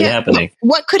is actually happening.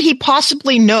 What could he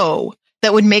possibly know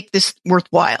that would make this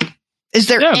worthwhile? Is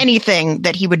there anything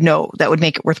that he would know that would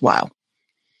make it worthwhile?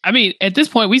 I mean, at this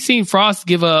point, we've seen Frost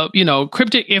give up,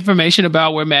 cryptic information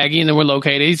about where Maggie and them were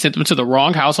located. He sent them to the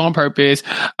wrong house on purpose.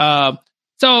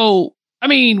 So, I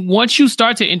mean, once you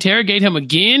start to interrogate him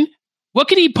again, what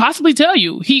can he possibly tell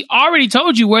you? He already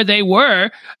told you where they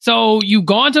were, so you've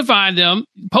gone to find them.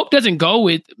 Pope doesn't go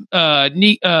with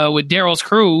Daryl's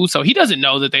crew, so he doesn't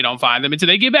know that they don't find them until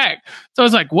they get back. So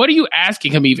it's like, what are you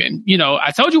asking him even?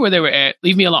 I told you where they were at.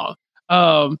 Leave me alone.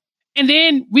 And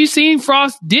then we've seen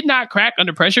Frost did not crack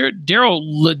under pressure. Daryl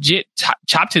legit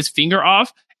chopped his finger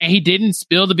off, and he didn't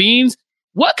spill the beans.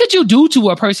 What could you do to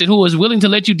a person who was willing to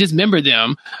let you dismember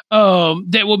them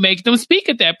that will make them speak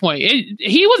at that point?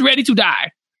 He was ready to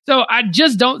die. So I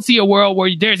just don't see a world where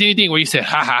there's anything where you said,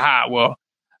 ha, ha, ha, well,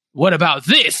 what about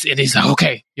this? And he's like,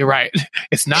 okay, you're right.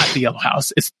 It's not the Yellow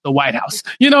House. It's the White House.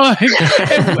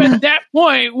 At that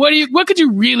point, what could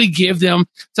you really give them?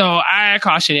 So I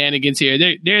caution shenanigans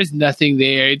here. There's nothing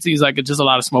there. It seems like it's just a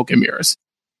lot of smoke and mirrors.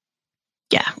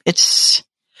 Yeah, it's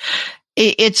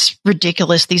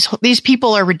ridiculous. These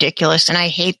people are ridiculous, and I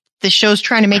hate the show's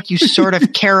trying to make you sort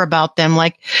of care about them.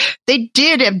 Like, they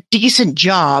did a decent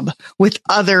job with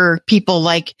other people,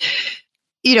 like,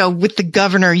 with the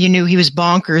governor, you knew he was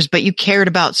bonkers, but you cared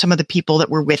about some of the people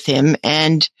that were with him.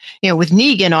 And, with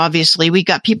Negan, obviously, we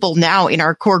got people now in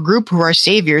our core group who are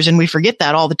saviors, and we forget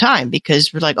that all the time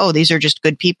because we're like, oh, these are just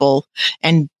good people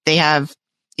and they have,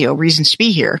 reasons to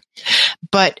be here.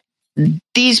 But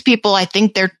these people, I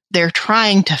think they're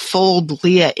trying to fold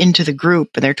Leah into the group,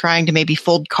 and they're trying to maybe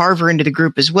fold Carver into the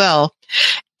group as well.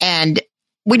 And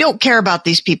we don't care about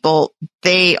these people.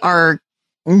 They are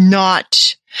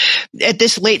not at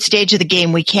this late stage of the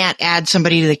game. We can't add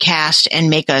somebody to the cast and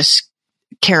make us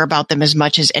care about them as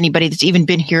much as anybody that's even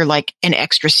been here like an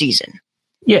extra season.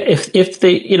 Yeah. If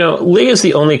they, Leah's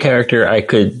the only character I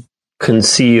could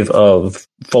conceive of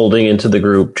folding into the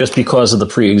group just because of the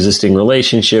pre-existing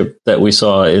relationship that we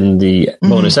saw in the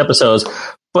bonus episodes.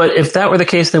 But if that were the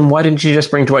case, then why didn't you just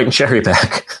bring Dwight and Sherry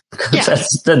back? Yeah.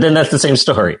 Then that's the same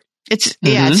story. It's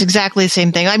exactly the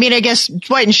same thing. I mean, I guess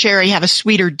Dwight and Sherry have a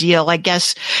sweeter deal. I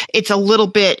guess it's a little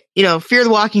bit, Fear the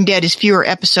Walking Dead is fewer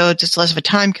episodes. It's less of a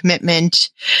time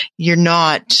commitment. You're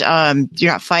not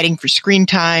fighting for screen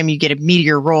time. You get a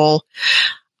meteor role.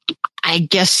 I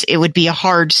guess it would be a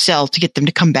hard sell to get them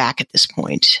to come back at this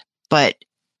point, but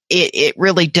it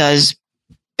really does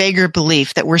beg your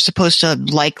belief that we're supposed to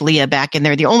like Leah back in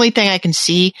there. The only thing I can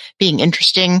see being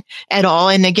interesting at all,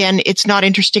 and again, it's not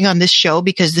interesting on this show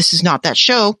because this is not that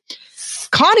show.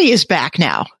 Connie is back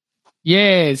now.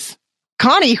 Yes.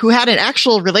 Connie, who had an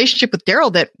actual relationship with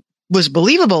Daryl that was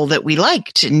believable, that we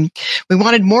liked, and we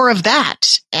wanted more of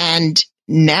that. And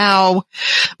now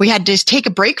we had to take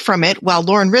a break from it while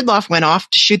Lauren Ridloff went off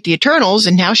to shoot the Eternals,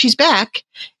 and now she's back,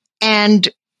 and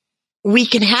we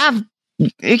can have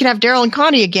Daryl and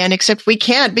Connie again, except we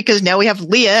can't because now we have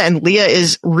Leah, and Leah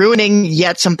is ruining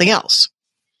yet something else.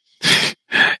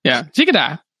 Yeah, she could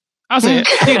die. I'll say it.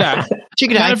 She could die. She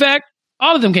could die. Matter of fact,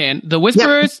 all of them can. The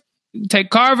Whisperers, take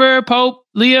Carver, Pope,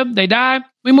 Leah, they die.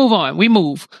 We move on. We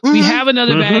move. We have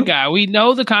another bad guy. We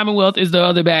know the Commonwealth is the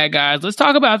other bad guys. Let's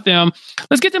talk about them.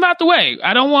 Let's get them out the way.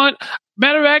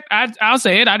 Matter of fact, I'll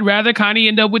say it. I'd rather Connie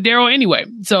end up with Daryl anyway.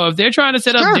 So if they're trying to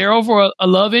set up Daryl for a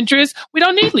love interest, we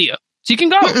don't need Leah. She can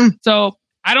go. So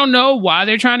I don't know why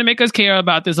they're trying to make us care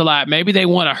about this a lot. Maybe they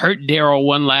want to hurt Daryl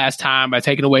one last time by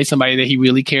taking away somebody that he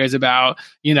really cares about,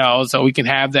 so we can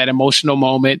have that emotional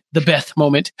moment, the Beth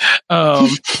moment.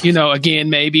 Again,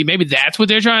 maybe that's what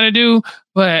they're trying to do.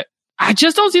 But I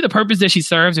just don't see the purpose that she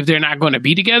serves if they're not going to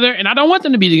be together. And I don't want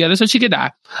them to be together, so she could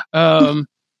die.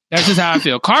 That's just how I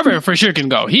feel. Carver for sure can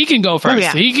go. He can go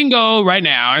first. He can go right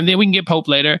now, and then we can get Pope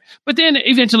later. But then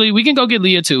eventually we can go get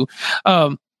Leah too.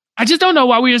 I just don't know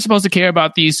why we are supposed to care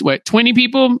about these, 20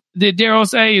 people? Did Daryl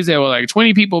say? Is there like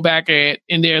 20 people back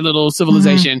in their little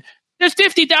civilization? There's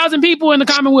 50,000 people in the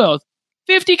Commonwealth.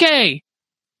 50K.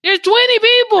 There's 20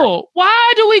 people.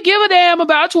 Why do we give a damn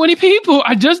about 20 people?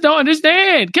 I just don't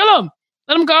understand. Kill them.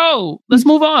 Let them go. Let's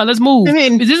move on. Let's move. I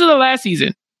mean, this is the last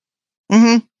season.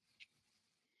 Yep.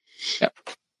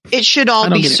 It should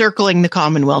all be circling the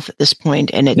Commonwealth at this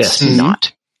point, and it's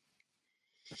not.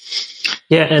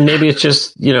 Yeah, and maybe it's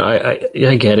just,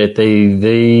 I get it.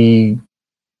 They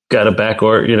got a back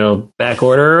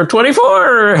order of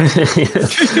 24.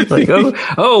 Like,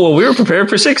 well, we were prepared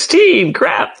for 16.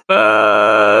 Crap.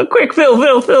 Quick,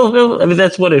 fill. I mean,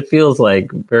 that's what it feels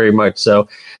like, very much so.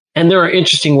 And there are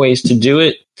interesting ways to do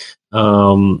it.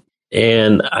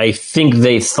 And I think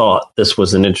they thought this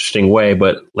was an interesting way,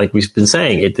 but like we've been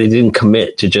saying, they didn't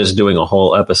commit to just doing a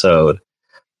whole episode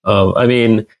of, I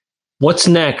mean, what's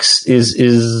next?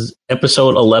 Is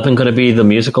episode 11 going to be the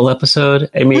musical episode?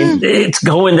 I mean, it's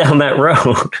going down that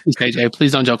road. KJ,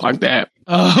 please don't joke like that.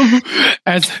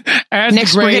 As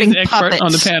next, the greatest expert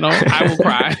on the panel, I will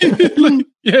cry.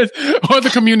 Yes, or the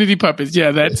community puppets.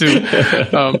 Yeah, that too.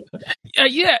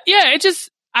 It just,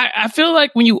 I feel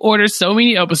like when you order so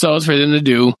many episodes for them to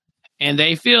do, and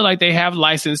they feel like they have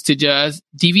license to just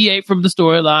deviate from the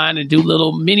storyline and do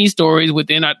little mini stories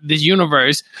within this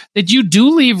universe, that you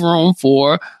do leave room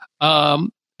for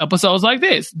episodes like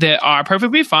this that are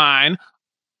perfectly fine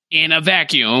in a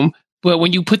vacuum. But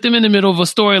when you put them in the middle of a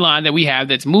storyline that we have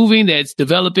that's moving, that's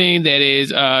developing, that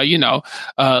is,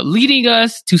 leading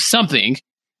us to something,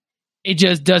 it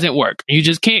just doesn't work. You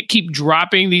just can't keep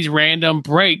dropping these random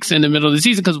breaks in the middle of the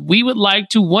season, because we would like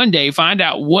to one day find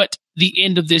out what the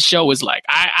end of this show is like.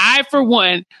 I for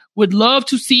one, would love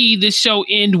to see this show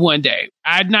end one day.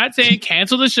 I'm not saying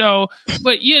cancel the show,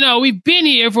 but, we've been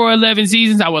here for 11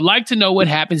 seasons. I would like to know what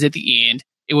happens at the end.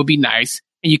 It would be nice.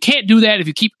 And you can't do that if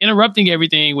you keep interrupting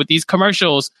everything with these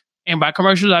commercials. And by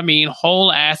commercials, I mean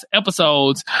whole ass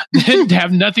episodes that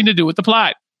have nothing to do with the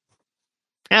plot.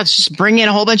 Yeah, it's just bring in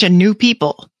a whole bunch of new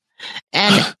people.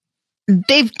 And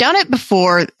they've done it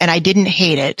before, and I didn't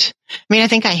hate it. I mean, I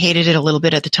think I hated it a little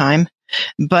bit at the time.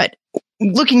 But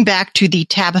looking back to the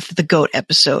Tabitha the Goat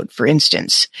episode, for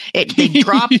instance, they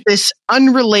dropped this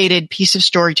unrelated piece of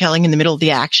storytelling in the middle of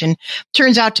the action.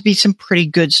 Turns out to be some pretty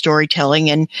good storytelling.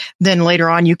 And then later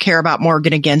on, you care about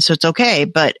Morgan again, so it's okay.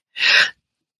 But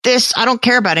I don't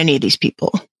care about any of these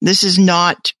people. This is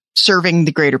not serving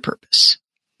the greater purpose.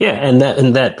 Yeah, and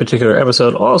that particular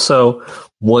episode also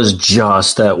was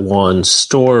just that one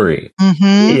story.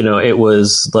 Mm-hmm. It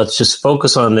was, let's just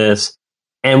focus on this.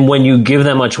 And when you give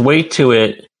that much weight to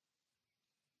it,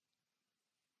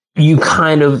 you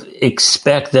kind of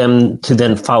expect them to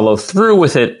then follow through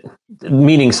with it,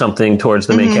 meaning something towards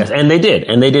the main cast. And they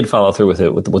did follow through with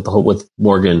it with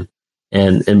Morgan,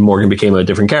 and Morgan became a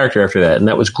different character after that. And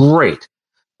that was great.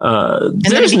 And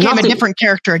then he became a different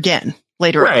character again.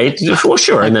 Later right. On. Well,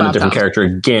 sure. And then a different character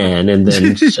again. And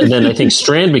then I think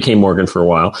Strand became Morgan for a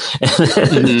while.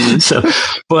 So,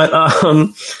 but,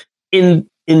 in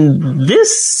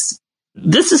this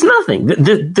is nothing.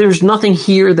 There's nothing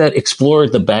here that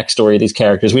explored the backstory of these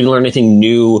characters. We didn't learn anything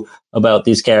new about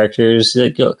these characters.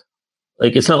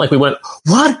 Like it's not like we went,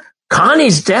 what?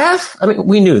 Connie's deaf? I mean,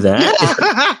 we knew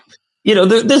that.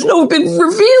 There's no big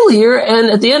reveal here. And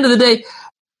at the end of the day,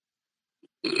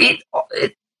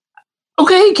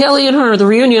 okay, Kelly and her, the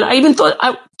reunion. I even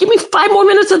thought, give me 5 more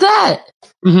minutes of that.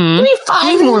 Mm-hmm. Give me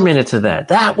 5 more minutes of that.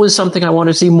 That was something I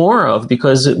wanted to see more of,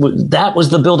 because that was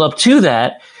the build up to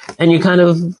that. And you kind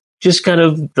of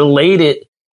delayed it,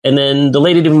 and then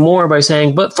delayed it even more by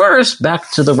saying, but first, back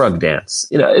to the rug dance.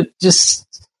 This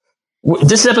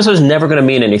episode is never going to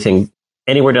mean anything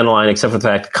anywhere down the line except for the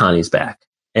fact that Connie's back.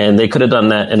 And they could have done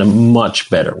that in a much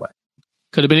better way.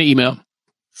 Could have been an email.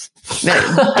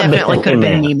 Definitely could have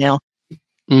been an email.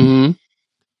 Mm-hmm.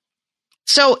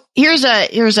 So here's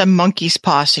a monkey's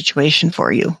paw situation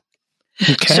for you.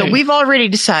 Okay. So we've already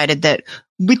decided that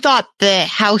we thought the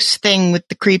house thing with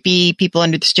the creepy people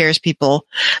under the stairs people,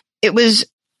 it was,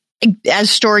 as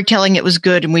storytelling, it was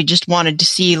good, and we just wanted to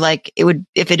see, like, it would,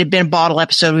 if it had been a bottle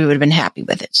episode, we would have been happy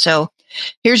with it. So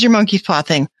here's your monkey's paw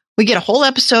thing. We get a whole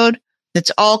episode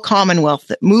that's all Commonwealth,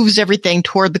 that moves everything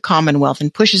toward the Commonwealth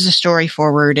and pushes the story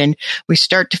forward, and we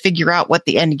start to figure out what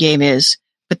the end game is.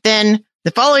 But then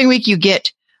the following week, you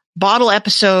get bottle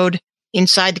episode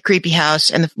inside the creepy house,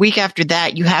 and the week after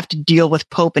that, you have to deal with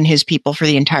Pope and his people for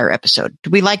the entire episode. Do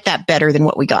we like that better than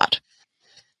what we got?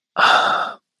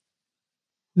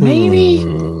 Maybe.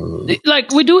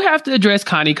 Like, we do have to address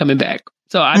Connie coming back.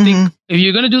 So I think if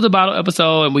you're going to do the bottle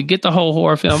episode and we get the whole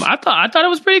horror film, I thought it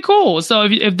was pretty cool. So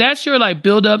if that's your like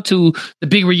build up to the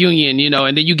big reunion,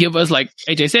 and then you give us, like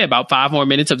AJ said, about 5 more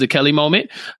minutes of the Kelly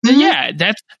moment, then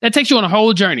that takes you on a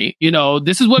whole journey.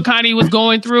 This is what Connie was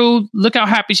going through. Look how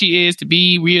happy she is to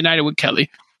be reunited with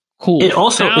Kelly. Cool. It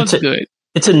also, sounds good.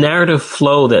 It's a narrative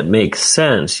flow that makes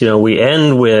sense. We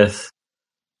end with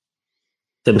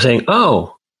them saying,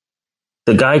 "Oh,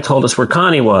 the guy told us where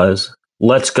Connie was.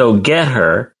 Let's go get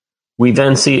her." We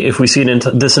then see, if we see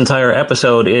this entire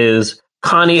episode is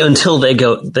Connie until they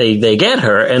get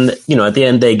her. And, at the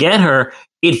end they get her.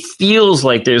 It feels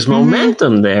like there's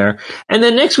momentum there. And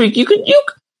then next week you could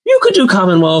do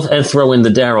Commonwealth and throw in the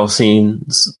Daryl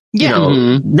scenes,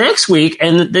 next week.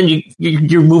 And then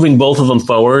you're moving both of them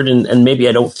forward. And maybe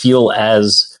I don't feel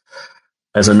as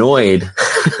as annoyed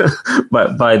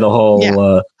by the whole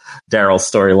Daryl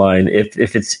storyline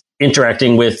if it's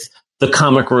interacting with the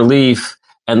comic relief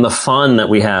and the fun that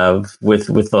we have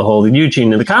with the whole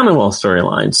Eugene and the Commonwealth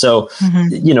storyline. So,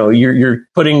 you're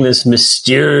putting this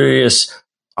mysterious,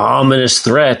 ominous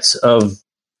threat of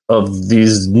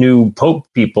these new Pope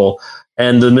people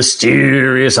and the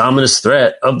mysterious, ominous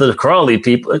threat of the Crawley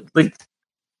people. Like,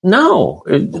 no,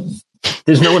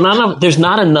 there's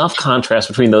not enough contrast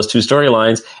between those two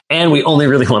storylines. And we only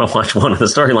really want to watch one of the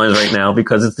storylines right now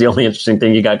because it's the only interesting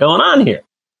thing you got going on here.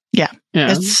 Yeah.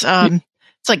 It's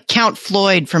like Count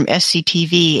Floyd from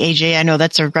SCTV. AJ, I know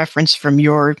that's a reference from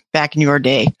back in your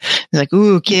day. It's like,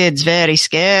 ooh, kids, very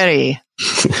scary.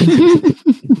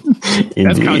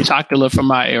 That's Count Chocula from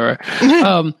my era.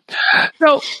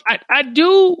 So I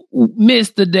do miss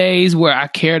the days where I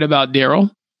cared about Daryl.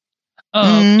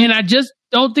 And I just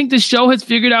don't think the show has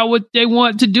figured out what they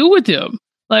want to do with him.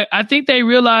 Like, I think they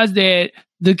realize that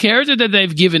the character that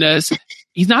they've given us,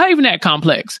 he's not even that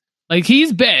complex. Like,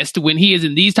 he's best when he is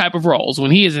in these type of roles,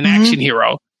 when he is an action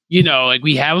hero. Like,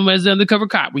 we have him as the undercover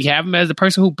cop. We have him as the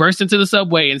person who bursts into the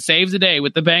subway and saves the day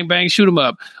with the bang, bang, shoot 'em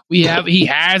up. He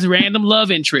has random love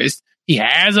interest. He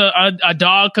has a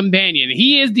dog companion.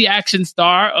 He is the action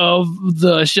star of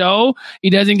the show. He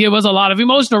doesn't give us a lot of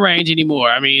emotional range anymore.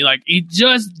 I mean, like,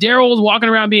 Daryl's walking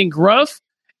around being gruff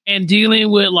and dealing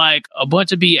with, like, a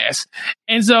bunch of BS.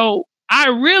 And so I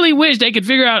really wish they could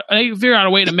figure out a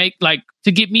way to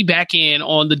to get me back in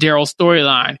on the Daryl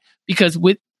storyline, because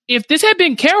if this had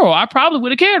been Carol, I probably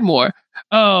would have cared more.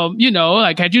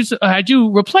 Like, had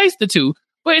you replaced the two,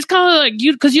 but it's kind of like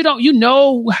because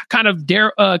kind of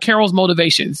Carol's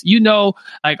motivations.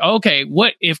 Like, okay,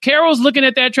 what if Carol's looking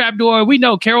at that trap door? We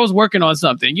know Carol's working on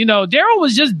something. Daryl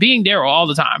was just being Daryl all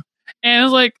the time, and I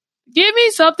was like, give me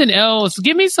something else.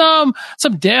 Give me some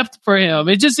depth for him.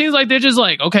 It just seems like they're just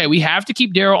like, okay, we have to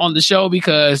keep Daryl on the show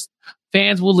because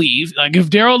fans will leave. Like, if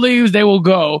Daryl leaves, they will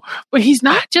go. But he's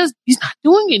not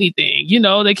doing anything.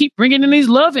 They keep bringing in these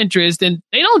love interests and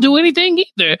they don't do anything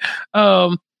either.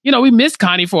 We missed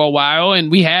Connie for a while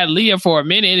and we had Leah for a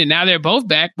minute and now they're both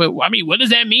back. But I mean, what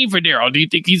does that mean for Daryl? Do you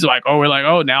think he's like,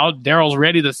 now Daryl's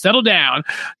ready to settle down?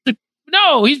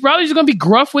 No, he's probably just going to be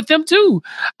gruff with them too.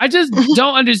 I just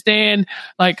don't understand,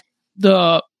 like,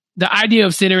 the idea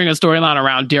of centering a storyline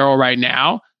around Daryl right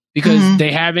now, because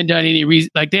they haven't done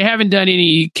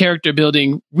any character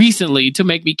building recently to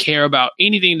make me care about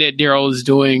anything that Daryl is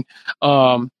doing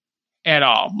at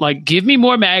all. Like, give me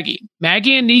more Maggie.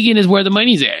 Maggie and Negan is where the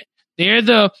money's at. They're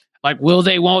the, like, will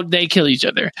they, won't they kill each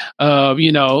other? What's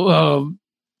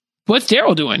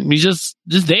Daryl doing? He's just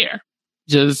there,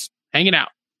 just hanging out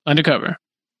undercover.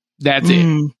 That's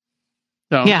it.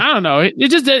 So yeah. I don't know.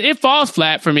 It falls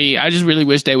flat for me. I just really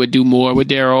wish they would do more with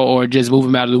Daryl, or just move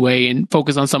him out of the way and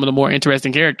focus on some of the more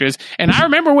interesting characters. And I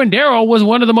remember when Daryl was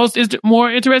one of the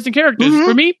more interesting characters.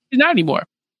 For me, he's not anymore.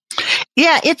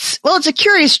 Yeah, it's a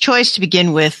curious choice to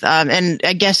begin with. And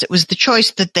I guess it was the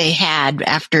choice that they had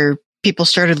after people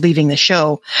started leaving the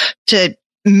show, to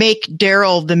make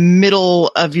Daryl the middle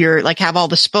of have all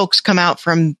the spokes come out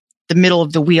from the middle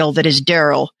of the wheel that is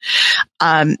Daryl.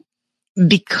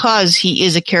 Because he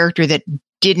is a character that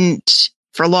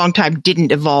for a long time,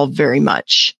 didn't evolve very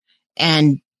much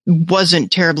and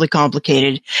wasn't terribly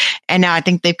complicated. And now I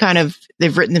think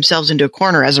they've written themselves into a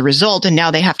corner as a result. And now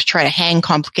they have to try to hang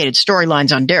complicated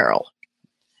storylines on Daryl.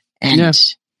 And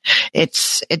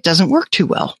it doesn't work too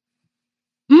well.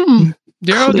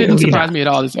 Daryl didn't surprise me at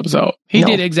all this episode. He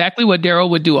did exactly what Daryl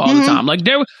would do all the time. Like,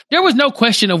 there was no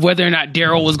question of whether or not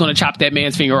Daryl was going to chop that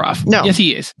man's finger off. No. Yes,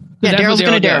 he is. Yeah, Daryl's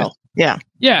going to Daryl. Yeah.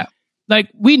 Yeah. Like,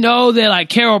 we know that, like,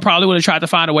 Carol probably would have tried to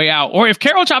find a way out. Or if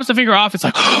Carol chops the finger off, it's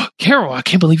like, oh, Carol, I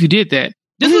can't believe you did that.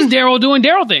 This is Daryl doing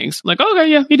Daryl things. Like, okay,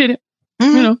 yeah, he did it.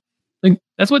 Like,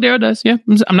 that's what Daryl does. Yeah,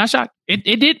 I'm not shocked.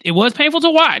 It was painful to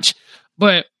watch.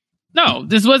 But no,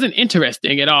 this wasn't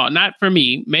interesting at all. Not for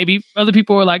me. Maybe other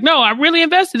people were like, no, I'm really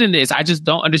invested in this. I just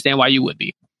don't understand why you would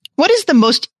be. What is the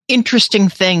most interesting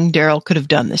thing Daryl could have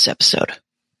done this episode?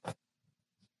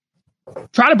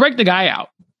 Try to break the guy out.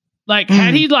 Like,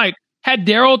 had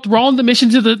Daryl thrown the mission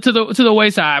to the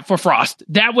wayside for Frost,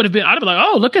 that would have been, I'd have been like,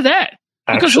 oh, look at that.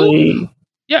 Because who would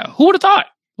have thought?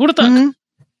 Who would have thought?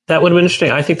 That would have been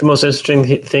interesting. I think the most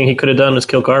interesting thing he could have done was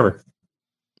kill Carver.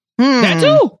 That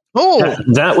too. Oh,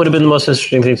 that would have been the most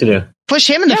interesting thing to do. Push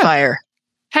him in the fire.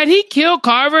 Had he killed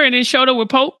Carver and then showed up with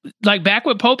Pope, like back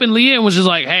with Pope and Leah, and was just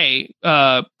like, hey,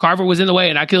 Carver was in the way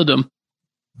and I killed him.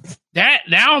 Now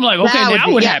I'm like,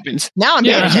 okay, what happens? Now I'm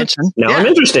paying attention. Now I'm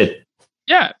interested.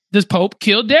 Yeah. Does Pope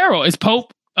kill Daryl? Is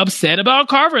Pope upset about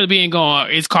Carver being gone.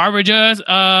 Is Carver just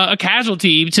a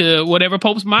casualty to whatever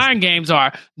Pope's mind games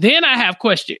are? Then I have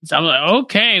questions. I'm like,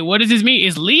 okay, what does this mean?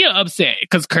 Is Leah upset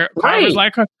because Carver's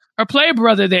like her play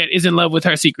brother that is in love with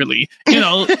her secretly?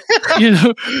 Like,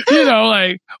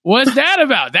 what's that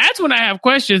about? That's when I have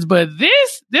questions. But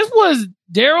this was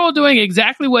Daryl doing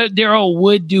exactly what Daryl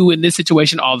would do in this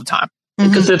situation all the time.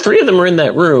 Because the three of them are in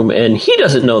that room, and he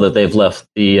doesn't know that they've left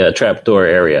the trapdoor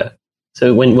area.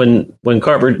 So when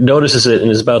Carver notices it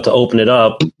and is about to open it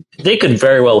up, they could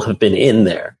very well have been in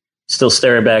there, still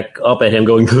staring back up at him,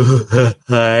 going,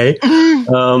 "Hi."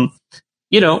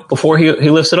 Before he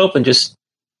lifts it open, just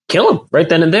kill him right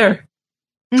then and there.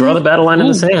 Draw the battle line in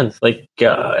the sand,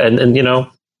 and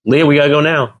Leah, we gotta go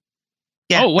now.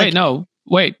 Yeah. Oh wait, no,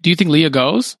 wait. Do you think Leah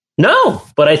goes? No,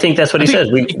 but I think that's what he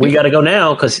says. We got to go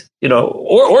now because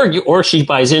or she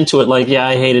buys into it like, yeah,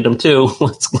 I hated him too.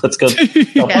 Let's go.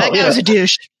 That guy was a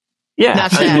douche. Yeah,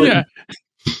 Not sad.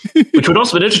 Which would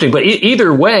also be interesting. But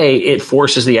either way, it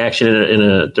forces the action in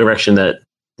a direction that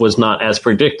was not as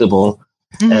predictable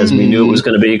as we knew it was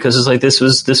going to be. Because it's like this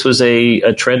was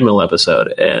a treadmill episode,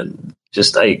 and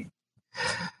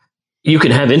you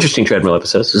can have interesting treadmill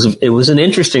episodes. It was an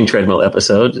interesting treadmill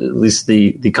episode, at least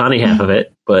the Connie half of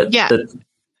it. But yeah, can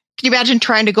you imagine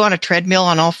trying to go on a treadmill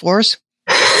on all fours?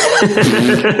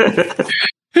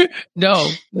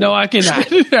 No, I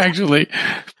cannot. Actually,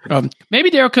 maybe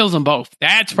Daryl kills them both.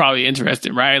 That's probably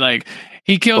interesting, right? Like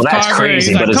he kills Carver. That's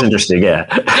crazy, but it's interesting.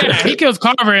 Yeah, he kills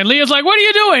Carver, and Leah's like, "What are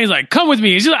you doing?" He's like, "Come with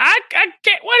me." And she's like, "I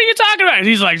can't. What are you talking about?" And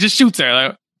he's like, just shoots her.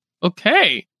 Like,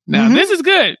 okay. Now, this is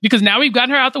good because now we've gotten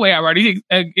her out the way. I already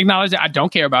acknowledged that I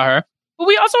don't care about her. But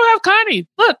we also have Connie.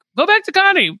 Look, go back to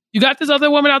Connie. You got this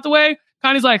other woman out the way.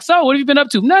 Connie's like, so what have you been up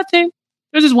to? Nothing.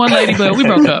 There's just one lady, but we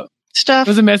broke up. Stuff.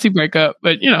 It was a messy breakup,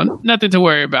 but, nothing to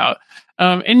worry about.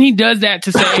 And he does that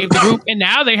to save the group. And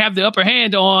now they have the upper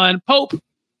hand on Pope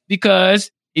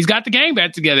because he's got the gang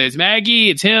back together. It's Maggie.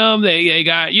 It's him. They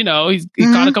got, he's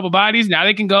caught a couple bodies. Now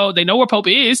they can go. They know where Pope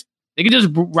is. They can just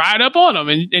ride up on him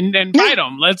and fight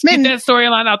him. Let's get that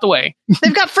storyline out the way.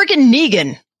 They've got freaking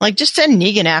Negan. Like, just send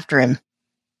Negan after him.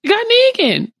 You got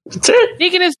Negan. That's it.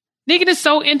 Negan is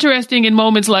so interesting in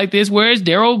moments like this, whereas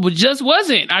Daryl just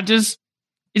wasn't.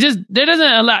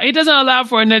 It doesn't allow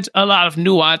for a lot of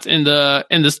nuance in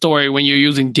the story when you're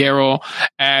using Daryl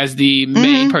as the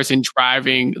main person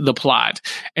driving the plot.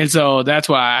 And so that's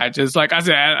why I just, like I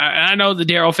said, I know the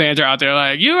Daryl fans are out there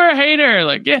like, you're a hater.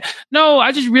 Like, yeah, no,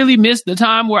 I just really missed the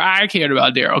time where I cared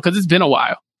about Daryl because it's been a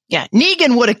while. Yeah.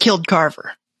 Negan would have killed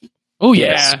Carver. Oh, yeah.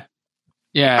 Yes.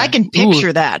 Yeah. I can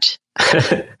picture that.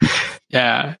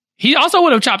 Yeah. He also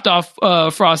would have chopped off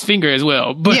Frost's finger as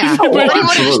well. But, yeah, he would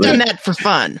have just done that for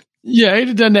fun. Yeah, he'd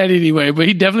have done that anyway, but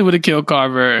he definitely would have killed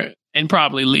Carver and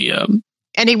probably Leah.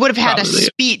 And he would have had a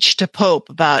speech to Pope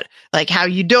about like how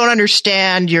you don't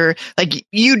understand your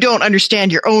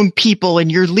own people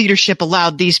and your leadership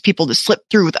allowed these people to slip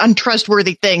through with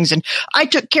untrustworthy things. And I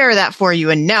took care of that for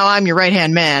you. And now I'm your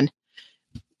right-hand man.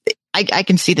 I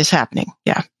can see this happening.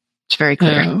 Yeah, it's very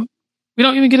clear. Yeah. We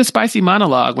don't even get a spicy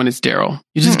monologue when it's Daryl.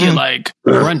 You just get like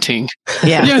grunting.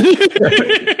 Yeah.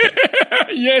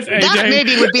 Yes, AJ. That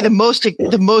maybe would be the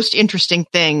most interesting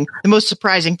thing, the most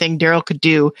surprising thing Daryl could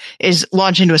do is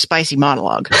launch into a spicy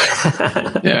monologue.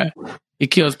 Yeah. He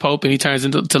kills Pope and he turns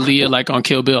into Leah like on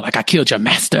Kill Bill, like I killed your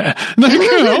master. Like,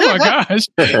 oh my gosh.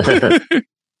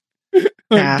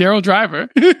 Yeah. Daryl Driver.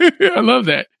 I love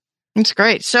that. It's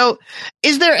great. So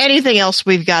is there anything else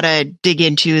we've got to dig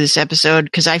into this episode?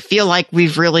 Because I feel like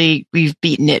we've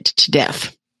beaten it to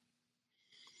death.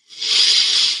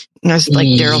 As like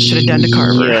Daryl should have done to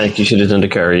Carver. Yeah, you should have done to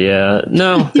Carver. Yeah.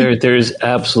 No, there's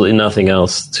absolutely nothing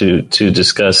else to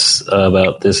discuss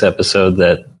about this episode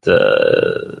that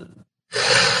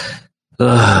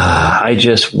I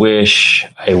just wish,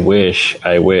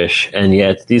 and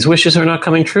yet these wishes are not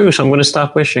coming true. So I'm going to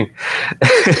stop wishing.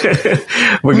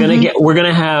 We're going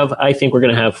to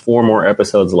have 4 more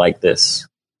episodes like this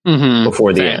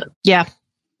before the end. Yeah.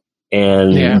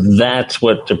 And that's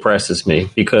what depresses me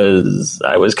because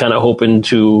I was kind of hoping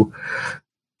to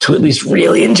at least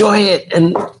really enjoy it.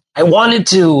 And I wanted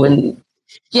to, and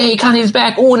yay, Connie's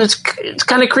back. Oh, and it's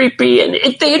kind of creepy. And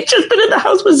if they had just been in the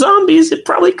house with zombies, it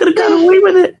probably could have gotten away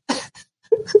with it.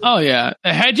 Oh, yeah.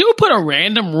 Had you put a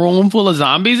random room full of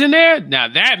zombies in there, now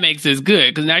that makes this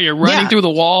good because now you're running through the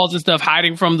walls and stuff,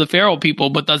 hiding from the feral people,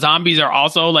 but the zombies are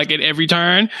also like at every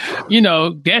turn,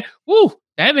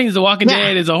 that means The Walking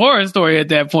Dead is a horror story at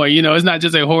that point. It's not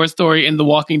just a horror story in the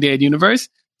Walking Dead universe.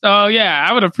 So, yeah,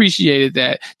 I would have appreciated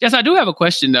that. Yes, I do have a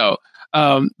question, though.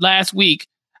 Last week,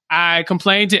 I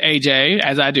complained to AJ,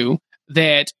 as I do,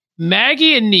 that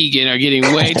Maggie and Negan are getting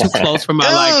way too close for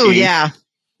my liking. Oh, yeah.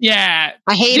 Yeah.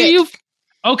 I hate it.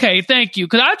 Okay, thank you.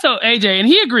 Because I told AJ, and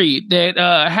he agreed that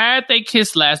had they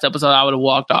kissed last episode, I would have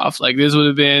walked off. Like this would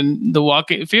have been the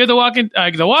Walking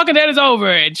Dead is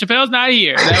over, and Chappelle's not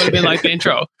here. That would have been like the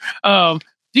intro. Do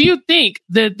you think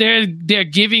that they're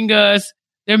giving us,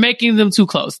 they're making them too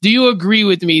close? Do you agree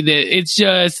with me that it's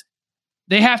just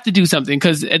they have to do something?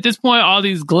 Because at this point, all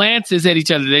these glances at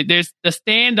each other, there's the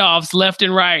standoffs left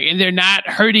and right, and they're not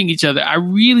hurting each other. I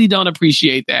really don't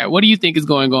appreciate that. What do you think is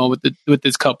going on with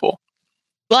this couple?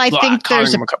 Well, I think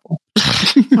there's a couple.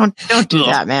 don't do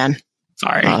that, man.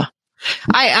 Sorry.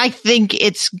 I think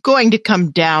it's going to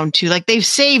come down to, like, they've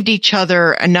saved each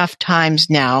other enough times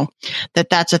now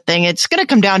that's a thing. It's going to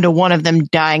come down to one of them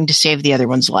dying to save the other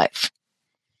one's life.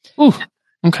 Ooh,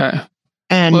 okay.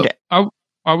 And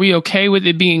are we okay with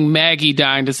it being Maggie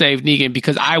dying to save Negan?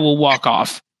 Because I will walk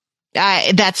off.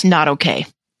 That's not okay.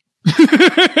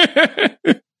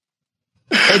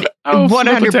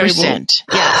 100%.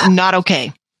 Yeah, not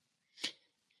okay.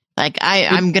 Like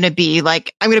I'm gonna be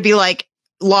like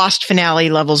Lost finale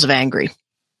levels of angry.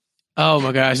 Oh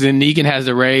my gosh! Then Negan has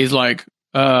to raise like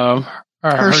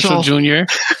Herschel Jr.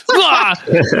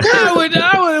 I would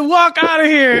walk out of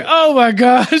here. Oh my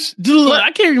gosh!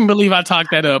 I can't even believe I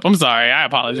talked that up. I'm sorry. I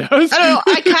apologize. I don't know.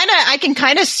 I can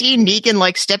kind of see Negan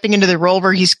like stepping into the role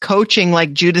where he's coaching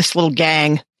like Judith's little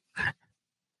gang.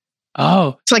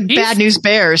 Oh, it's like Bad News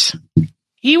Bears.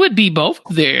 He would be both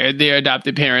their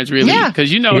adopted parents, really, because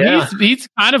he's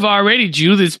kind of already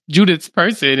Judith's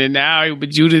person, and now with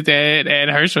Judith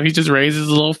and Herschel, he just raises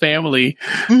a little family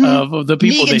of the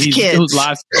people Negan's that who's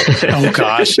lost. Oh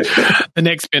gosh, the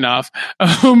next spinoff.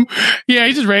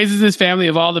 He just raises his family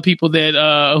of all the people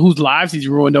that whose lives he's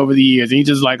ruined over the years, and he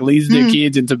just like leads their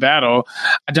kids into battle.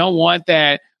 I don't want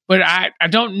that, but I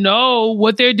don't know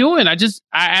what they're doing. I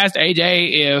asked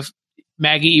AJ if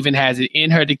Maggie even has it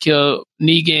in her to kill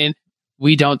Negan.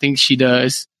 We don't think she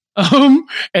does.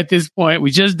 At this point, we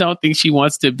just don't think she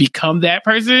wants to become that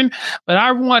person, but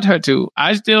I want her to.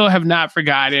 I still have not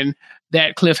forgotten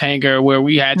that cliffhanger where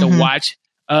we had to watch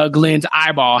Glenn's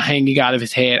eyeball hanging out of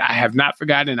his head. I have not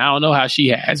forgotten. I don't know how she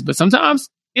has, but sometimes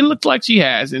it looks like she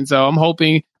has. And so I'm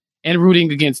hoping and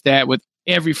rooting against that with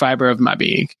every fiber of my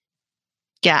being.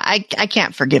 Yeah, I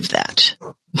can't forgive that.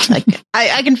 Like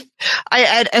I can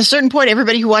at a certain point,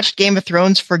 everybody who watched Game of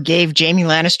Thrones forgave Jaime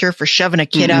Lannister for shoving a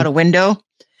kid out a window.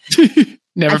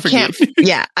 Never forgive.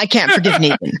 I can't forgive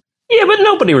Negan. Yeah, but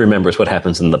nobody remembers what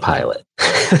happens in the pilot.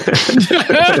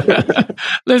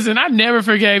 Listen, I never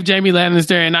forgave Jaime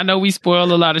Lannister, and I know we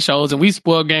spoil a lot of shows, and we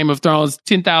spoil Game of Thrones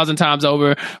 10,000 times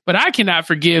over, but I cannot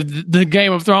forgive the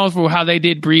Game of Thrones for how they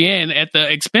did Brienne at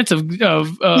the expense of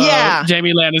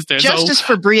Jaime Lannister. Justice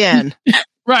for Brienne.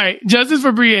 Right, justice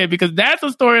for Brienne, because that's a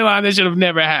storyline that should have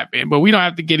never happened, but we don't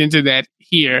have to get into that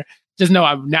here. Just know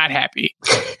I'm not happy.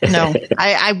 No,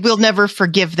 I will never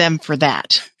forgive them for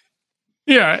that.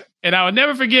 Yeah, and I would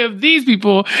never forgive these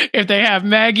people if they have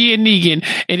Maggie and Negan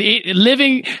and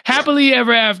living happily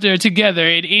ever after together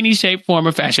in any shape, form,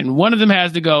 or fashion. One of them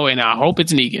has to go, and I hope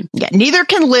it's Negan. Yeah, neither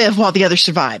can live while the other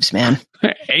survives, man.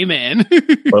 Amen.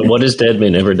 But what is dead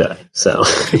may never die, so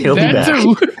he'll be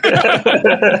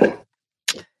back.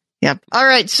 Yep. All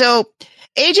right, so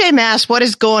AJ Mass, what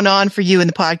is going on for you in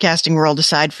the podcasting world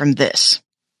aside from this?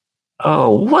 Oh,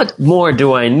 what more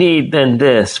do I need than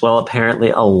this? Well,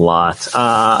 apparently a lot.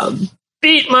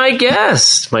 Beat My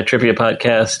Guest. My trivia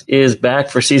podcast is back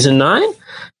for season 9.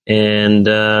 And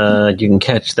you can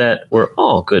catch that where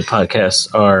all good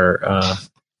podcasts are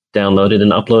downloaded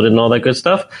and uploaded and all that good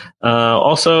stuff.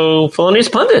 Also, Felonious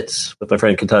Pundits with my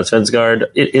friend Kentad Svensgaard.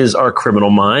 It is our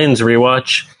Criminal Minds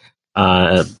rewatch.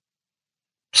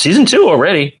 Season 2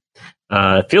 already.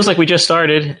 It feels like we just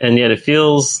started, and yet it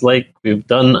feels like we've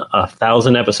done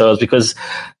 1,000 episodes because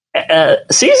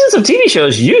seasons of TV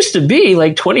shows used to be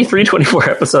like 23, 24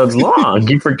 episodes long.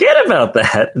 You forget about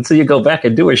that until you go back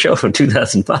and do a show from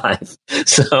 2005.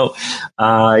 So,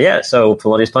 so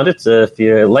Felonious Pundits, if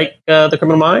you like the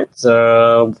Criminal Minds,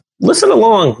 listen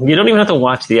along. You don't even have to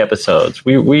watch the episodes.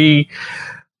 We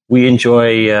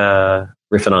enjoy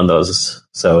riffing on those,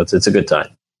 so it's a good time.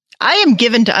 I am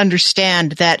given to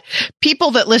understand that people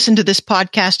that listen to this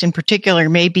podcast in particular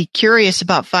may be curious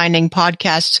about finding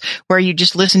podcasts where you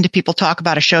just listen to people talk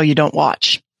about a show you don't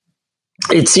watch.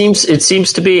 It seems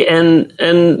to be, and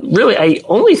really, I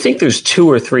only think there's 2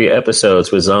 or 3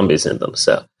 episodes with zombies in them.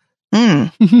 So,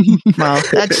 well,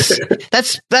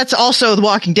 that's also The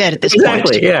Walking Dead at this point.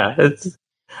 Exactly. Yeah, it's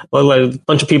a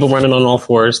bunch of people running on all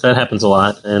fours. That happens a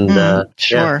lot, and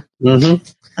sure. Yeah.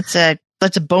 Mm-hmm.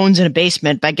 That's a bones in a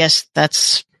basement, but I guess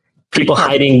that's People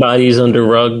hiding bodies under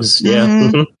rugs. Yeah.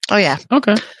 Mhm. Mm-hmm. Oh, yeah.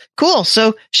 Okay. Cool.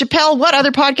 So, Chappelle, what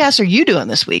other podcasts are you doing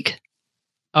this week?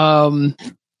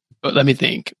 But let me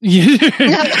think.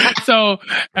 So,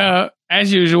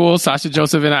 as usual, Sasha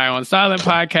Joseph and I on Silent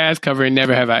Podcast covering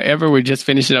Never Have I Ever. We're just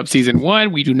finishing up season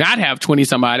 1. We do not have 20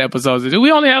 some odd episodes to do.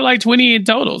 We only have like 20 in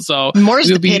total. So More's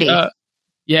the pity.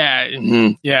 Yeah.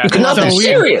 Nothing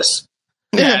serious.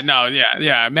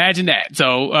 Yeah. Imagine that.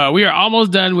 So we are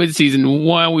almost done with season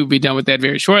 1. We'll be done with that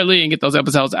very shortly and get those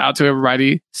episodes out to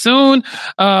everybody soon.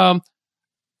 I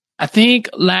think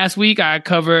last week I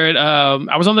covered,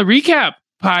 I was on the recap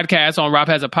podcast on Rob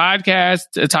Has a Podcast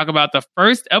to talk about the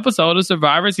first episode of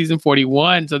Survivor season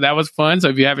 41. So that was fun. So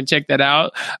if you haven't checked that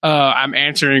out, I'm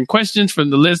answering questions from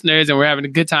the listeners and we're having a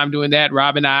good time doing that.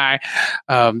 Rob and I,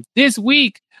 this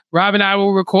week, Rob and I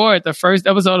will record the first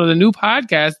episode of the new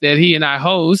podcast that he and I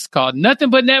host called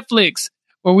Nothing But Netflix,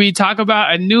 where we talk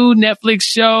about a new Netflix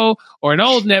show or an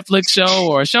old Netflix show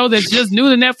or a show that's just new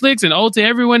to Netflix and old to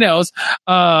everyone else.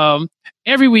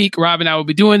 Every week, Rob and I will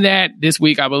be doing that. This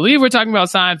week, I believe we're talking about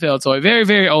Seinfeld, so a very,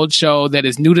 very old show that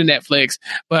is new to Netflix.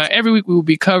 But every week, we will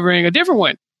be covering a different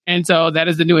one. And so that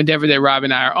is the new endeavor that Rob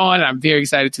and I are on. I'm very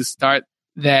excited to start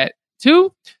that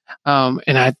too.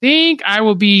 And I think I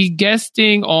will be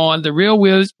guesting on the Real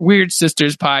Weird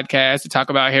Sisters podcast to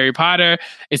talk about Harry Potter.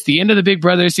 It's the end of the Big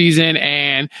Brother season,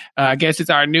 and I guess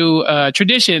it's our new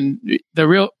tradition. The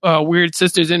Real Weird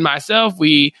Sisters and myself,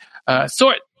 we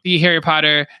sort the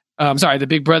the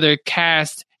Big Brother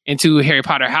cast into Harry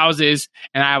Potter houses,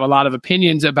 and I have a lot of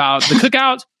opinions about the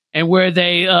cookout and where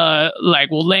they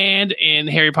will land in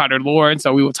Harry Potter lore, and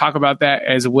so we will talk about that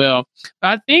as well. But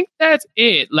I think that's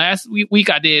it. Last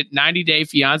week I did 90 Day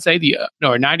Fiance,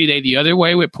 90 Day the Other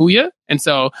Way with Puya, and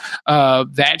so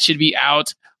that should be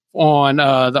out on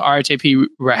the RHAP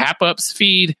Wrap Ups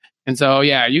feed. And so,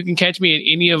 yeah, you can catch me in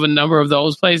any of a number of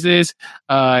those places.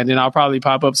 And then I'll probably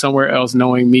pop up somewhere else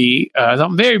knowing me. So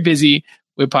I'm very busy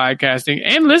with podcasting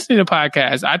and listening to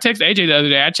podcasts. I texted AJ the other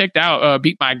day. I checked out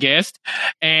Beat My Guest.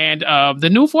 And the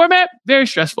new format, very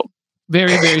stressful.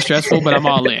 Very, very stressful, but I'm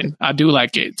all in. I do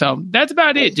like it. So that's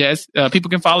about it, Jess.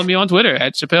 People can follow me on Twitter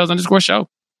at Chappelle's_show.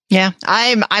 Yeah,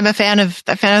 I'm a fan of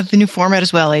the new format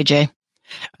as well, AJ.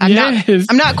 I'm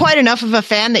not quite enough of a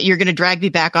fan that you're going to drag me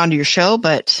back onto your show,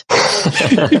 but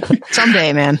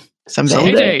someday, man.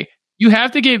 Someday. AJ, you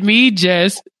have to get me,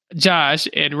 Jess, Josh,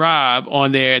 and Rob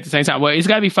on there at the same time. Well, it's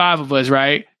got to be 5 of us,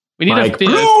 right? We need Mike a fifth.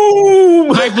 Bloom!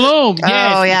 Mike Bloom.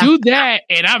 Yes. Oh, yeah. Do that,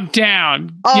 and I'm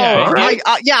down. Oh,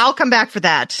 yeah, I'll come back for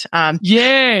that.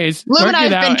 Yes. Lou and I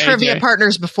have been AJ. trivia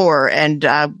partners before, and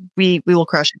we will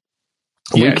crush it.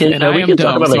 Yes, we can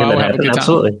talk about making that happen.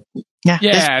 Absolutely.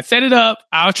 Yeah. Set it up.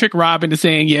 I'll trick Rob into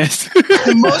saying yes.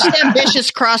 The most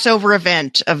ambitious crossover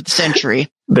event of the century.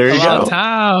 There you go.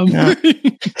 Time. Yeah.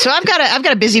 So I've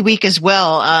got a busy week as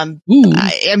well. I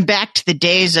am back to the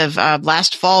days of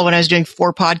last fall when I was doing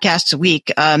 4 podcasts a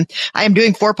week. I am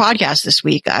doing 4 podcasts this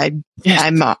week.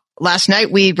 Last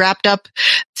night we wrapped up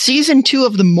season 2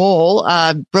 of The Mole.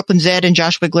 Brooklyn Zed and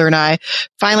Josh Wigler and I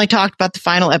finally talked about the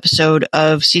final episode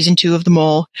of season 2 of The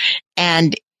Mole,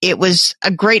 and it was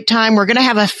a great time. We're going to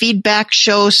have a feedback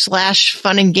show /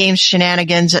 fun and games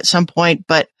shenanigans at some point,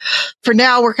 but for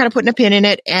now we're kind of putting a pin in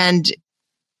it. And,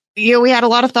 we had a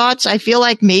lot of thoughts. I feel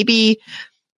like maybe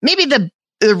the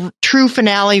true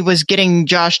finale was getting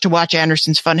Josh to watch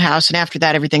Anderson's Funhouse. And after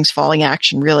that, everything's falling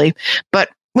action, really. But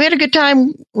we had a good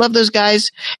time. Love those guys.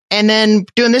 And then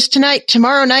doing this tonight.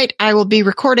 Tomorrow night, I will be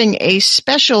recording a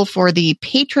special for the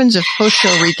patrons of Post Show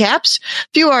Recaps. If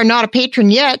you are not a patron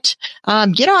yet,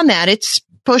 get on that. It's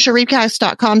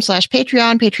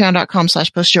postshowrecaps.com/Patreon,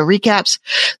 patreon.com/postshowrecaps.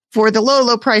 For the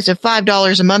low price of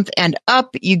 $5 a month and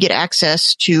up, you get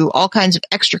access to all kinds of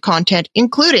extra content,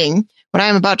 including what I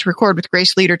am about to record with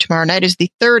Grace Leader tomorrow night is the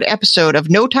 3rd episode of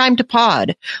No Time to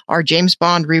Pod, our James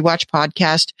Bond rewatch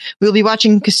podcast. We'll be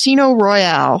watching Casino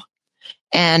Royale,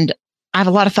 and I have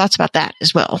a lot of thoughts about that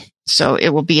as well. So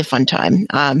it will be a fun time.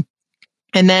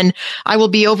 And then I will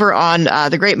be over on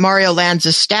the great Mario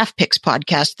Lanza's Staff Picks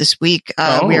podcast this week.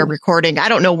 We are recording. I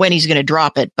don't know when he's going to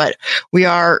drop it, but we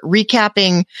are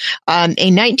recapping a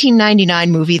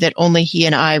 1999 movie that only he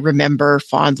and I remember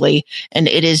fondly. And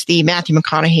it is the Matthew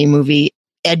McConaughey movie,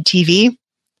 Ed TV.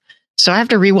 So I have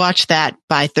to rewatch that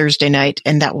by Thursday night,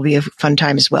 and that will be a fun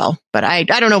time as well. But I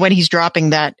don't know when he's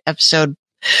dropping that episode.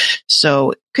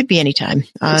 So it could be anytime.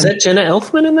 Is that Jenna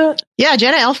Elfman in that? Yeah,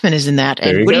 Jenna Elfman is in that,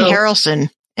 and Woody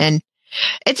Harrelson. And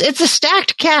it's a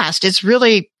stacked cast. It's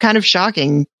really kind of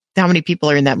shocking how many people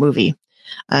are in that movie.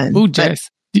 Jess,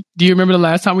 do you remember the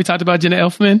last time we talked about Jenna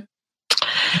Elfman?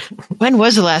 When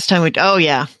was the last time we? Oh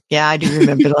yeah, I do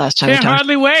remember the last time. Can't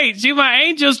hardly wait. She my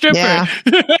angel stripper. Yeah.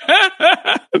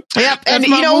 Yep, and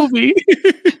movie.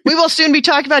 we will soon be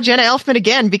talking about Jenna Elfman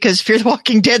again because Fear the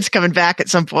Walking Dead's coming back at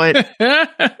some point.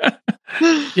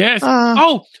 Yes.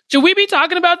 Should we be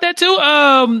talking about that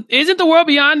too? Isn't The World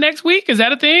Beyond next week? Is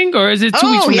that a thing, or is it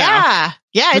 2 weeks from now?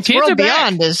 Yeah, it's World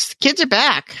Beyond. Kids are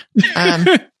back.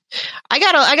 I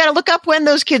gotta look up when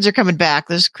those kids are coming back.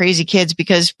 Those crazy kids,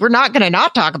 because we're not gonna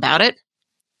not talk about it.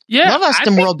 Yeah, love us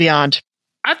some World Beyond.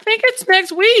 I think it's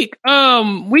next week.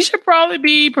 We should probably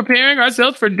be preparing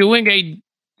ourselves for doing a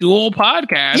dual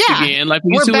podcast again, like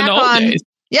we used to in the old days.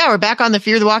 Yeah, we're back on the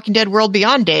Fear the Walking Dead World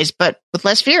Beyond days, but with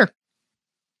less fear.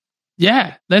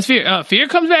 Yeah, less fear. Fear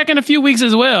comes back in a few weeks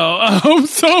as well.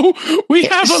 So we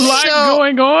have a lot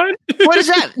going on. What is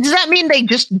that? Does that mean they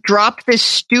just dropped this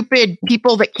stupid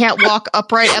people that can't walk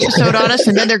upright episode on us,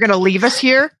 and then they're going to leave us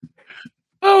here?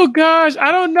 Oh gosh,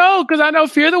 I don't know, because I know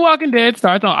Fear the Walking Dead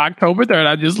starts on October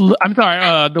 3rd. I'm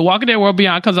sorry, The Walking Dead World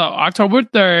Beyond comes on October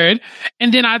 3rd,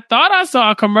 and then I thought I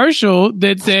saw a commercial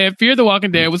that said Fear the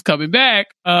Walking Dead was coming back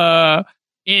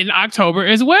in October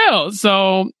as well.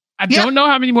 So I don't know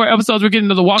how many more episodes we're getting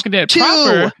of The Walking Dead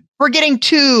proper. We're getting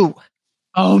 2.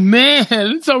 Oh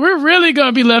man, so we're really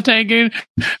gonna be left hanging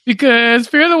because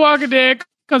Fear the Walking Dead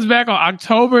comes back on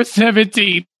October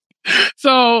 17th.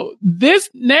 So this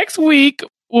next week,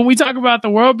 when we talk about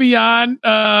the World Beyond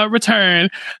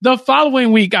return, the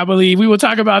following week, I believe, we will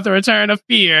talk about the return of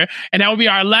Fear, and that will be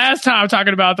our last time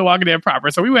talking about The Walking Dead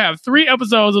proper. So we will have 3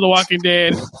 episodes of The Walking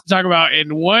Dead to talk about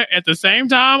in one at the same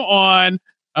time on,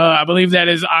 I believe that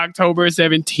is October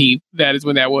 17th. That is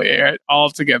when that will air all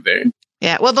together.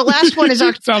 Yeah, well, the last one is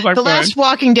Sounds like the fun. Last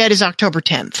Walking Dead is October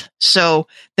 10th. So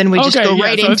then we just go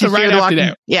right into Fear the Walking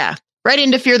Dead. Yeah. Right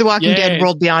into Fear the Walking Dead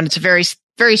World Beyond. It's very,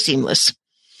 very seamless.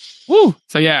 Woo!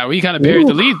 So yeah, we kind of buried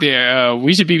the lead there.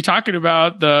 We should be talking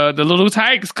about the Little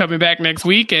Tykes coming back next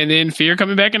week, and then Fear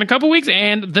coming back in a couple weeks,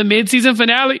 and the mid-season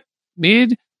finale. What do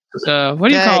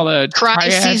you call it?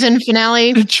 Tri-season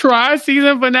finale. The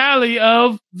tri-season finale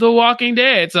of The Walking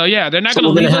Dead. So yeah, they're not going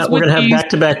to leave us with we're going to have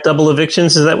back-to-back double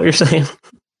evictions. Is that what you're saying?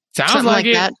 Sounds Something like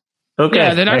it. that. Okay.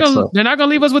 Yeah, they're not going to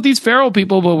leave us with these feral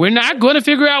people, but we're not going to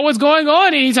figure out what's going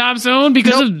on anytime soon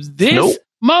because of this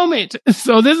moment.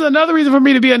 So this is another reason for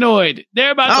me to be annoyed. They're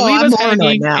about to leave us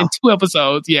hanging in 2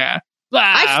 episodes. Yeah.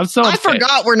 I'm so upset. I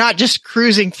forgot we're not just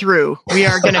cruising through. We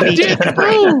are going to be taking a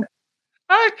break.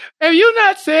 Have you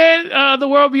not said The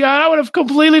World Beyond? I would have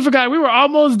completely forgotten. We were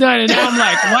almost done, and now I'm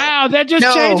like, wow, that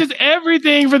just changes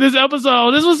everything for this episode.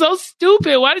 This was so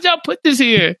stupid. Why did y'all put this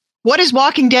here? What is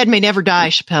Walking Dead may never die,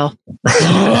 Chappelle?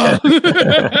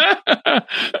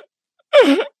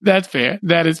 That's fair.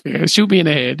 That is fair. Shoot me in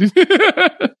the head.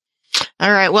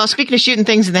 All right. Well, speaking of shooting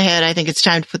things in the head, I think it's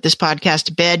time to put this podcast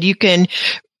to bed. You can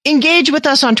engage with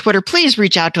us on Twitter. Please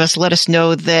reach out to us. Let us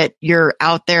know that you're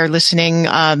out there listening.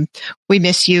 We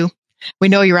miss you. We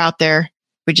know you're out there.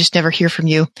 We just never hear from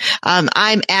you.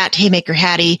 I'm at Haymaker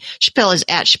Hattie. Chappelle is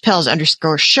at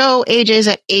Chappelle's_show. AJ's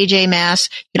at AJ Mass.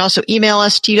 You can also email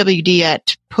us,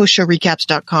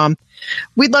 twd@postshowrecaps.com.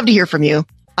 We'd love to hear from you.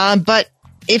 But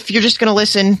if you're just going to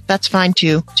listen, that's fine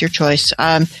too. It's your choice.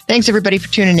 Thanks everybody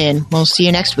for tuning in. We'll see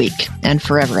you next week and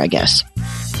forever, I guess.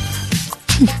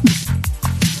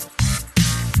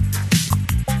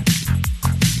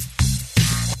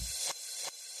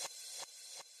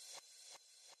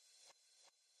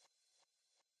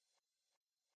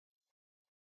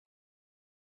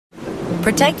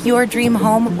 Protect your dream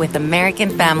home with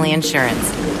American Family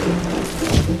Insurance.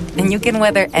 And you can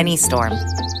weather any storm.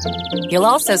 You'll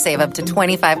also save up to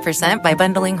 25% by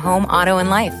bundling home, auto, and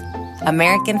life.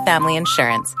 American Family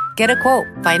Insurance. Get a quote.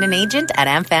 Find an agent at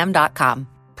amfam.com.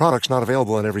 Products not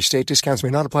available in every state. Discounts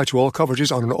may not apply to all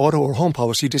coverages on an auto or home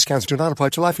policy. Discounts do not apply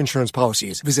to life insurance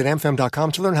policies. Visit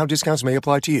amfam.com to learn how discounts may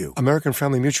apply to you. American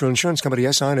Family Mutual Insurance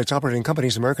Company, SI, and its operating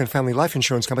companies, American Family Life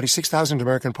Insurance Company, 6000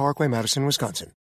 American Parkway, Madison, Wisconsin.